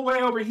all the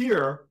way over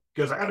here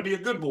because I got to be a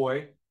good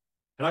boy,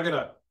 and I got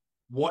to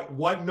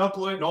white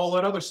knuckle it and all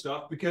that other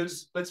stuff,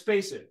 because let's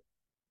face it,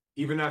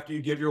 even after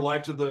you give your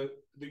life to the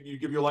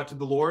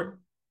Lord,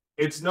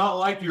 it's not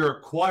like you're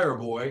a choir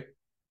boy.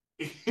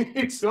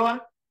 It's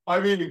not. I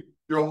mean,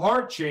 your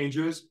heart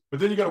changes, but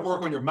then you got to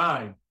work on your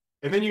mind,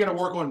 and then you got to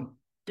work on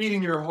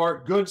feeding your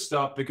heart good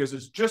stuff, because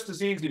it's just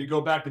as easy to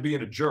go back to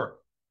being a jerk.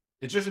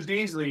 It's just as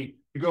easy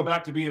to go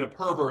back to being a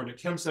pervert and a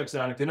chemsex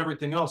addict and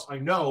everything else. I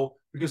know,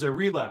 because I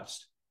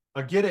relapsed.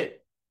 I get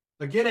it.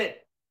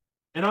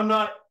 And I'm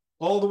not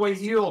all the way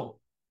healed.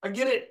 I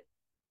get it.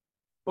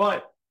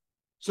 But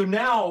so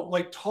now,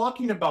 like,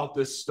 talking about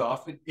this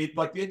stuff,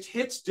 it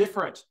hits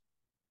different,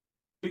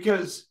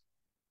 because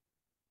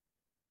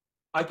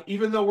like,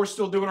 even though we're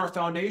still doing our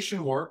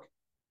foundation work,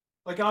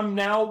 like, I'm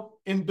now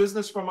in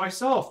business for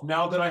myself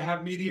now that I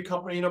have Media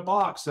Company in a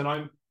Box, and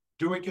I'm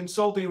doing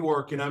consulting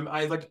work, and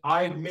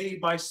I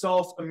made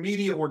myself a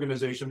media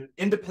organization, an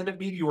independent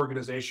media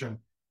organization.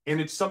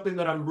 And it's something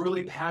that I'm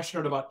really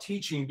passionate about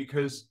teaching,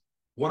 because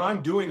what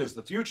I'm doing is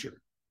the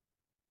future.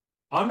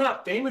 I'm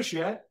not famous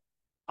yet.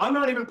 I'm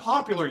not even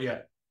popular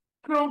yet.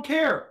 I don't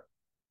care,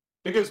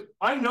 because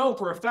I know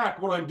for a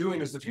fact what I'm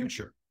doing is the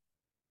future.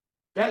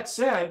 That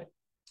said,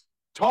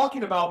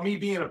 talking about me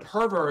being a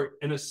pervert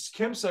and a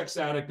chemsex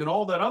addict and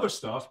all that other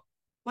stuff,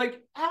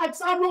 like, it's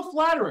not real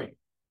flattering.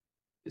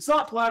 It's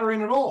not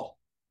flattering at all.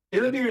 I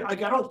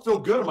don't feel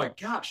good. I'm like,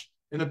 gosh,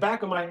 in the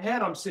back of my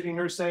head, I'm sitting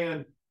here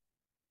saying,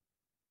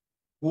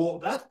 well,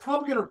 that's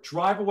probably going to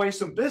drive away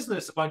some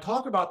business if I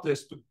talk about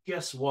this. But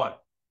guess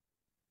what?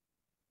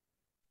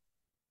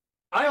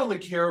 I only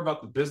care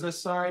about the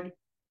business side,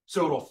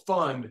 so it'll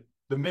fund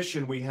the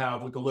mission we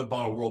have with the Live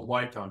Mono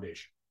Worldwide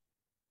Foundation.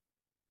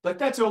 Like,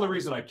 that's the only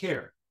reason I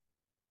care.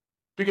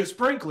 Because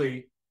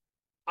frankly,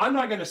 I'm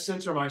not going to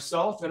censor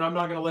myself, and I'm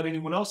not going to let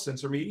anyone else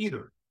censor me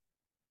either.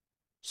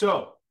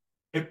 So,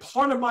 and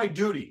part of my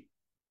duty,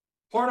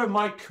 part of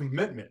my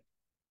commitment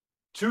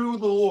to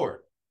the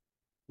Lord,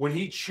 when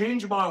he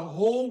changed my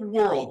whole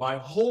world, my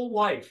whole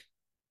life,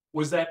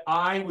 was that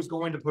I was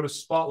going to put a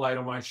spotlight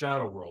on my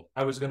shadow world.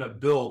 I was going to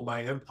build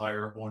my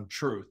empire on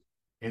truth.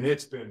 And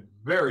it's been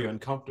very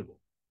uncomfortable.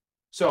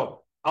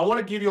 So I want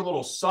to give you a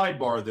little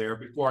sidebar there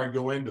before I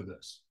go into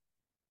this.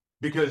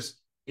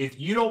 Because if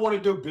you don't want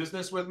to do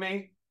business with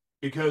me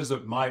because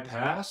of my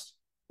past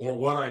or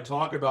what I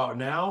talk about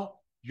now,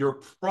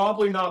 you're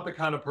probably not the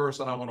kind of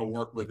person I want to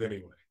work with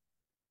anyway.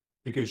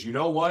 Because you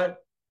know what?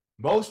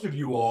 Most of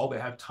you all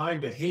that have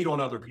time to hate on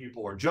other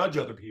people or judge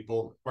other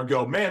people or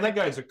go, man, that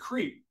guy's a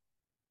creep.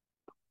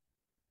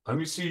 Let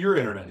me see your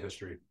internet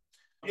history.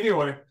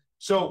 Anyway,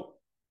 so,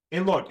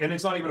 and look, and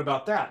it's not even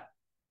about that.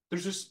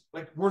 there's just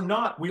like,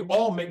 we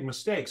all make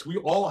mistakes. We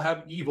all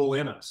have evil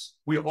in us.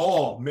 We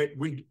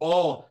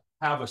all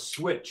have a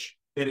switch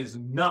that is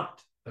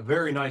not a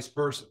very nice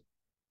person.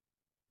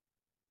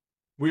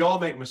 We all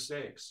make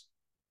mistakes.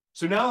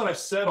 So now that I've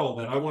said all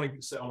that, I want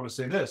to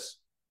say this.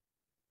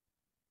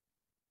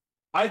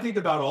 I think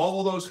about all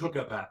of those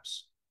hookup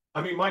apps.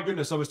 I mean, my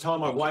goodness, I was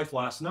telling my wife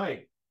last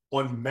night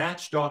on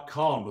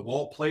Match.com, of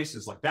all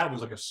places, like that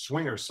was like a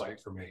swinger site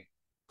for me.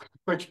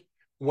 Like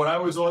when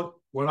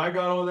I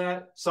got on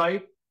that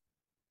site,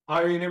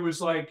 I mean, it was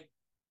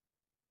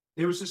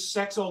just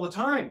sex all the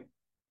time.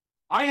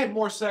 I had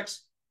more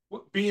sex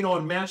being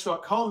on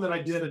Match.com than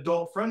I did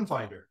Adult Friend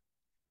Finder.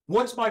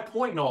 What's my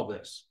point in all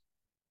this?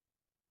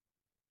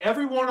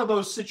 Every one of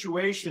those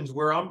situations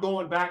where I'm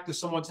going back to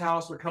someone's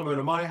house, they're coming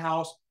to my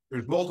house,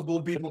 there's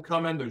multiple people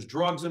coming, there's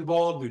drugs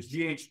involved, there's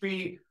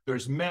GHB,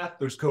 there's meth,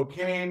 there's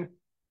cocaine.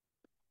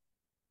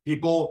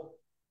 People,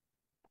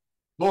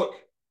 look,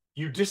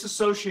 you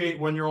disassociate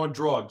when you're on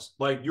drugs.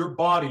 Like your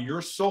body,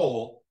 your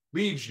soul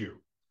leaves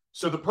you.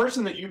 So the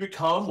person that you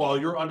become while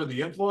you're under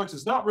the influence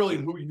is not really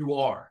who you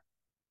are.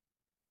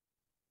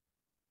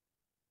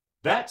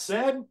 That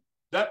said,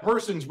 that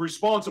person's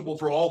responsible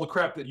for all the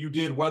crap that you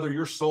did, whether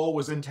your soul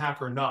was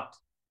intact or not.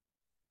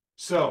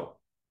 So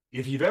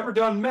if you've ever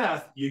done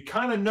meth, you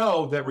kind of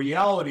know that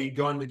reality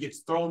gets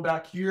thrown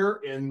back here,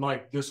 and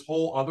like this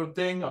whole other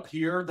thing up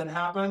here that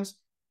happens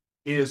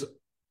is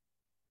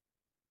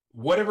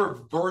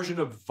whatever version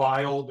of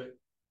vile that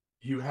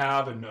you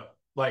have, and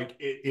like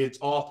it's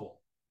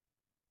awful.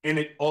 And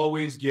it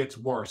always gets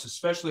worse,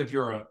 especially if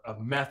you're a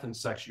meth and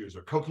sex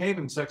user. Cocaine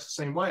and sex the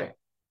same way.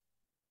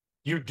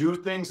 You do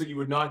things that you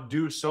would not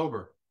do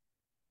sober.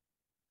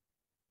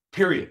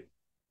 Period.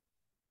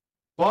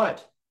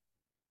 But,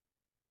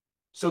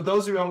 so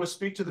those of you, I want to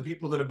speak to the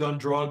people that have done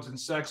drugs and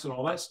sex and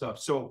all that stuff.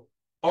 So,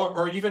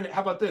 or even,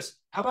 how about this?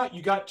 How about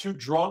you got too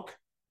drunk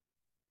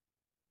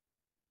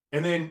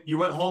and then you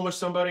went home with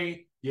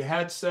somebody, you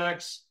had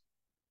sex,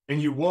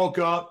 and you woke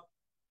up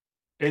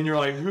and you're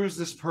like, who's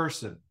this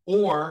person?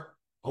 Or,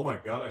 oh my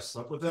God, I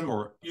slept with them.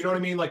 Or, you know what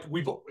I mean? Like,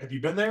 have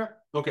you been there?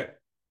 Okay.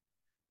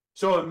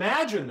 So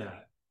imagine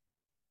that.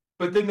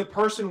 But then the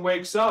person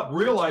wakes up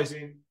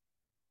realizing,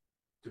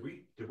 did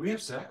we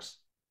have sex?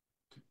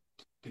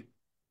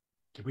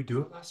 Did we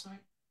do it last night?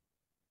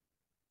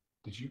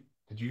 Did you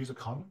use a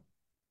condom?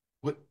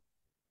 What?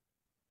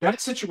 That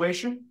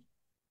situation,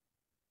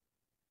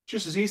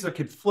 just as easily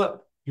could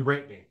flip. He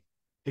raped me.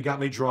 He got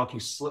me drunk. He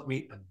slipped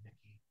me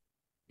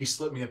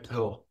a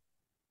pill.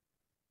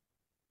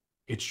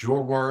 It's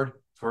your word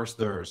versus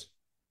theirs.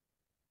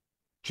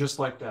 Just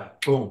like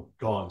that. Boom,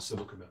 gone,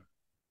 civil commitment.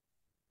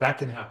 That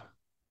can happen.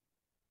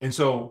 And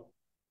so,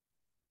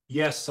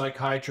 yes,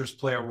 psychiatrists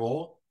play a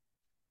role.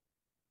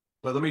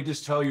 But let me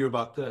just tell you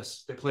about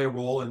this. They play a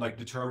role in like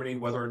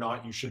determining whether or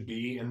not you should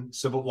be in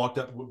locked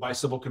up by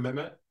civil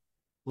commitment.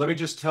 Let me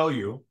just tell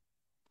you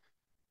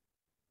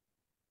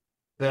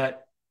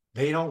that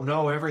they don't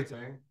know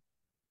everything.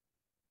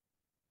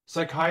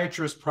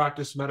 Psychiatrists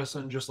practice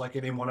medicine just like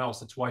anyone else.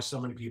 That's why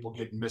so many people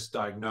get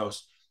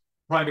misdiagnosed.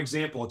 Prime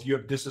example, if you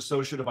have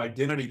dissociative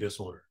identity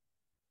disorder,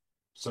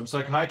 some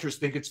psychiatrists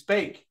think it's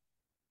fake.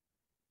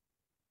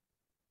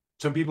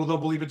 Some people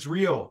don't believe it's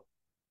real.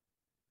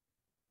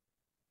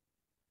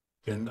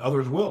 And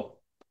others will.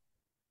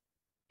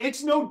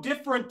 It's no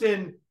different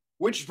than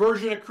which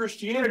version of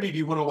Christianity do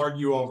you want to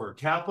argue over?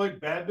 Catholic,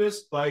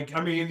 Baptist? Like,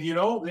 I mean, you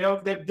know, they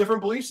have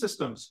different belief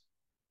systems.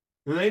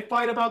 And they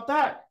fight about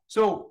that.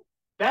 So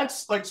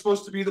that's like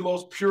supposed to be the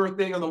most pure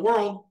thing in the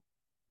world.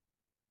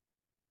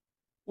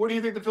 What do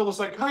you think the field of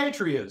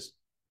psychiatry is?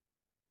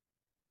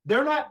 They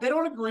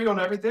don't agree on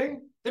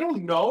everything. They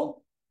don't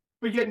know.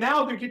 But yet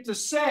now they get to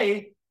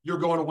say you're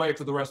going away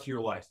for the rest of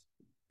your life.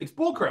 It's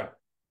bullcrap.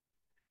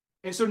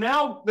 And so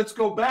now let's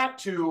go back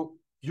to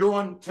you're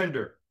on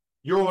Tinder,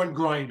 you're on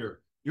Grindr,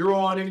 you're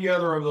on any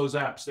other of those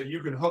apps that you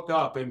can hook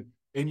up and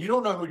you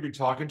don't know who you're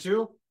talking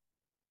to.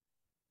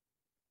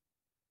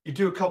 You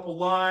do a couple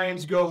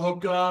lines, go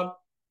hook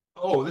up.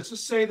 Oh, let's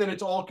just say that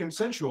it's all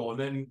consensual. And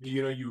then,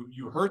 you know,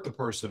 you hurt the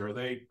person or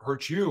they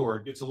hurt you or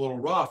it gets a little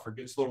rough or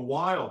gets a little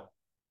wild.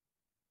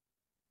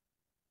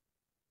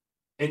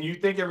 And you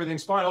think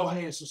everything's fine. Oh,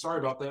 hey, I'm so sorry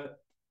about that.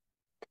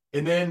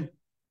 And then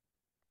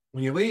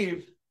when you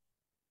leave,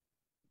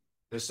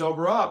 they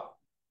sober up.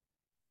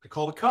 They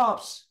call the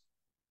cops.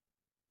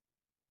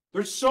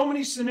 There's so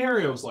many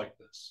scenarios like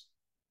this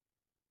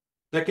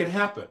that can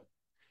happen.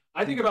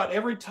 I think about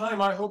every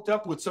time I hooked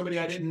up with somebody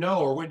I didn't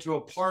know or went to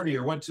a party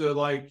or went to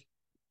like,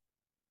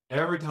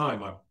 every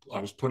time I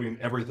was putting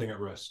everything at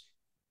risk.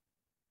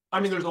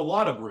 I mean, there's a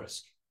lot of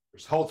risk.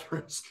 There's health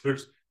risk.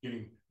 There's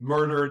getting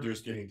murdered.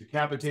 There's getting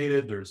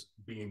decapitated. There's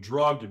being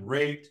drugged and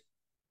raped.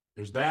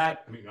 There's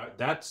that. I mean,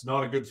 that's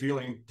not a good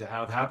feeling to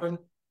have happen.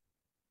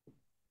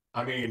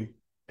 I mean,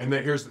 and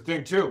then here's the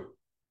thing too.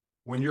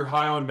 When you're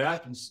high on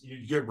meth and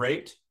you get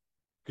raped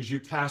because you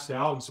passed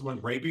out and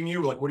someone's raping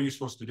you, like, what are you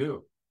supposed to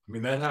do? I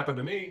mean, that happened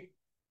to me,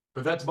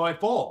 but that's my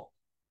fault.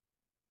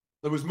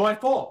 It was my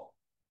fault.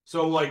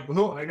 So like,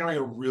 no, I gotta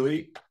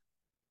really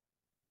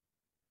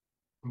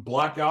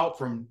black out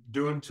from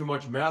doing too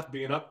much meth,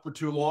 being up for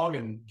too long,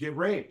 and get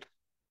raped.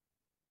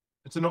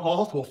 It's an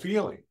awful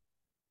feeling.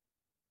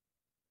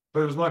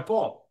 But it was my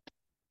fault.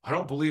 I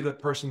don't believe that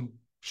person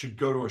should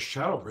go to a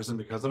shadow prison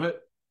because of it.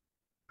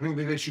 I think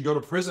they should go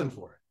to prison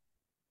for it.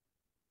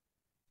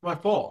 My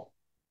fault.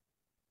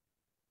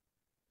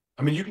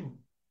 I mean, you can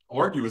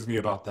argue with me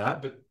about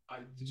that, but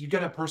you got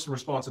to have personal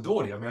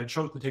responsibility. I mean, I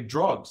chose to take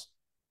drugs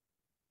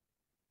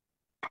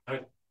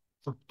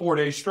for 4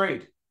 days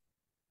straight.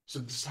 So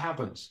this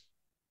happens.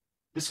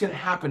 This can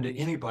happen to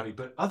anybody.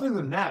 But other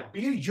than that,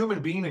 be a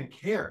human being and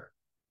care.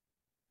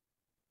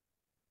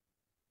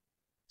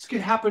 This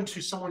can happen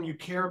to someone you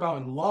care about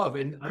and love.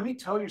 And let me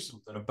tell you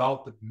something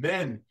about the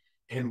men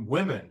and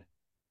women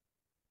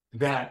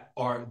that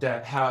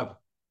have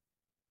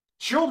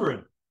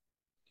children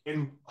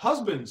and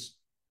husbands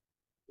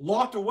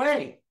locked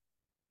away.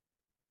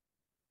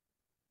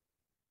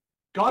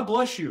 God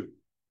bless you.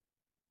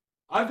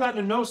 I've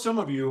gotten to know some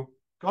of you.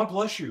 God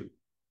bless you.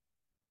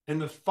 And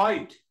the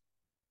fight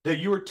that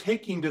you are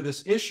taking to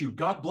this issue,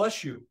 God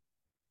bless you.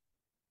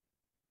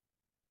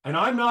 And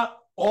I'm not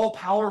all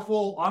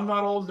powerful. I'm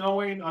not all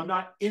knowing. I'm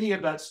not any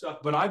of that stuff,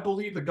 but I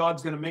believe that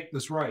God's going to make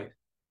this right.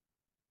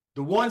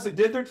 The ones that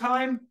did their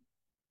time,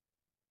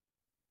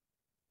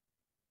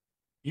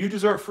 you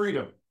deserve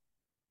freedom.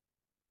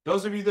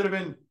 Those of you that have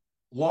been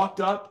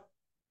locked up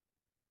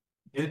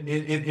in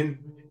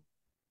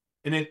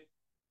it,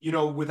 you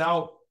know,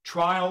 without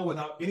trial,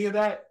 without any of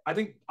that,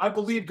 I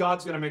believe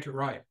God's going to make it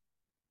right.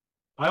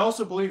 I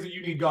also believe that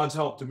you need God's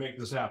help to make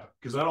this happen,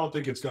 because I don't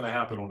think it's going to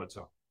happen on its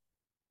own.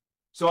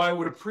 So I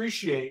would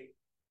appreciate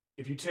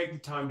if you take the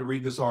time to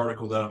read this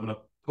article that I'm going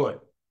to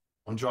put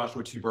on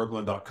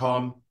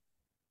joshuatberglan.com.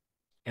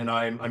 And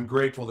I'm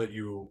grateful that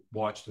you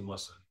watched and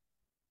listened.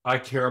 I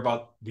care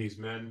about these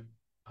men.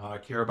 I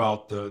care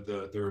about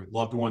their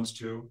loved ones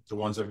too, the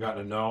ones I've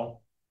gotten to know.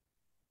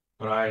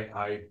 But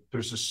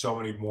there's just so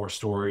many more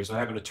stories. I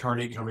have an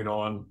attorney coming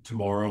on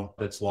tomorrow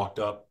that's locked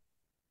up.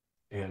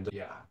 And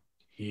yeah,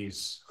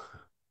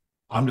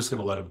 I'm just going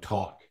to let him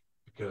talk,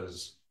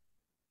 because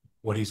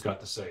what he's got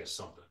to say is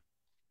something.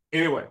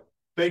 Anyway,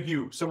 thank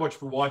you so much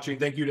for watching.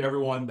 Thank you to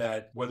everyone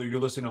that, whether you're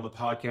listening on the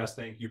podcast,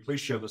 thank you. Please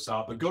share this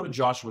out. But go to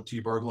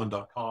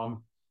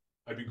joshuatberglan.com.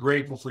 I'd be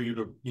grateful for you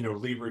to,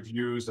 leave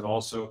reviews, and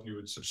also if you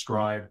would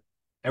subscribe.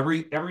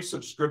 Every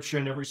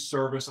subscription, every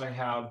service I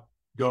have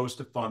goes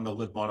to fund the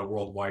Live Mono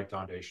Worldwide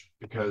Foundation,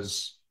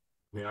 because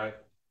I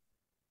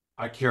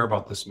care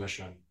about this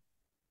mission,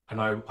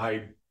 and I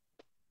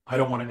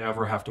don't want to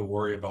ever have to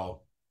worry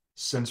about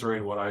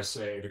censoring what I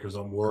say because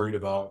I'm worried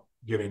about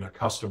getting a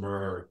customer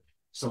or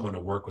someone to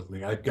work with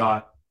me. I've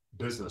got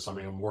business. I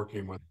mean,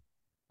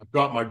 I've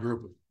got my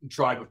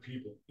tribe of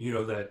people,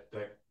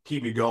 that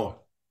keep me going.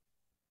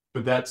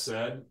 But that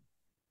said,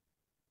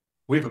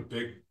 we have a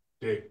big,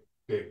 big,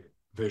 big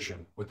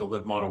vision with the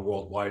Live Mono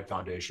Worldwide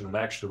Foundation. And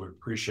I actually would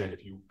appreciate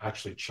if you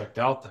actually checked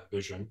out that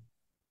vision,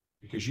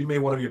 because you may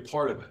want to be a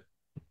part of it,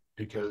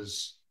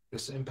 because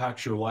this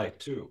impacts your life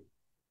too.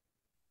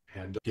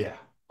 And yeah,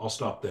 I'll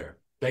stop there.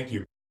 Thank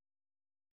you.